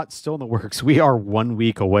 there's a lot still in the works. We are 1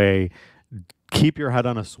 week away. Keep your head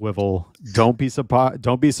on a swivel. Don't be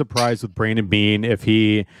surprised with Brandon Bean if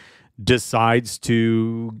he decides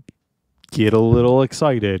to get a little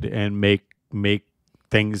excited and make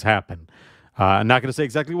things happen. I'm not going to say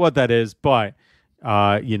exactly what that is, but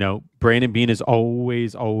you know, Brandon Bean is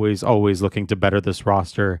always looking to better this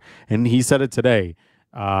roster, and he said it today.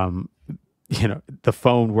 You know, the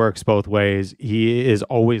phone works both ways. He is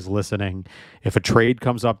always listening. If a trade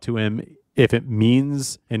comes up to him, if it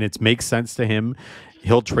means and it makes sense to him,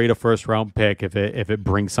 he'll trade a first round pick if it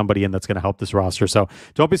brings somebody in that's going to help this roster. So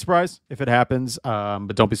don't be surprised if it happens,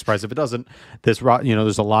 but don't be surprised if it doesn't. There's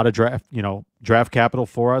a lot of draft capital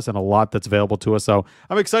for us and a lot that's available to us. So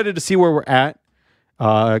I'm excited to see where we're at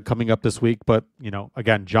coming up this week. But you know,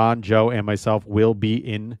 again, John, Joe, and myself will be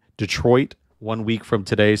in Detroit 1 week from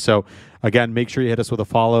today. So again, make sure you hit us with a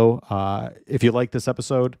follow. If you like this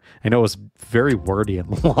episode, I know it was very wordy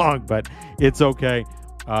and long, but it's okay.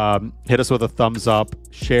 Hit us with a thumbs up,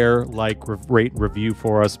 share, like, rate, review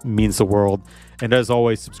for us, means the world. And as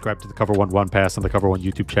always, subscribe to the Cover One Pass on the Cover One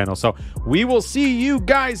YouTube channel. So we will see you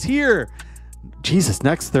guys here. Jesus,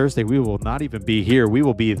 next Thursday, we will not even be here. We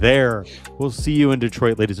will be there. We'll see you in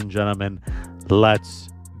Detroit, ladies and gentlemen. Let's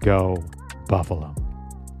go, Buffalo.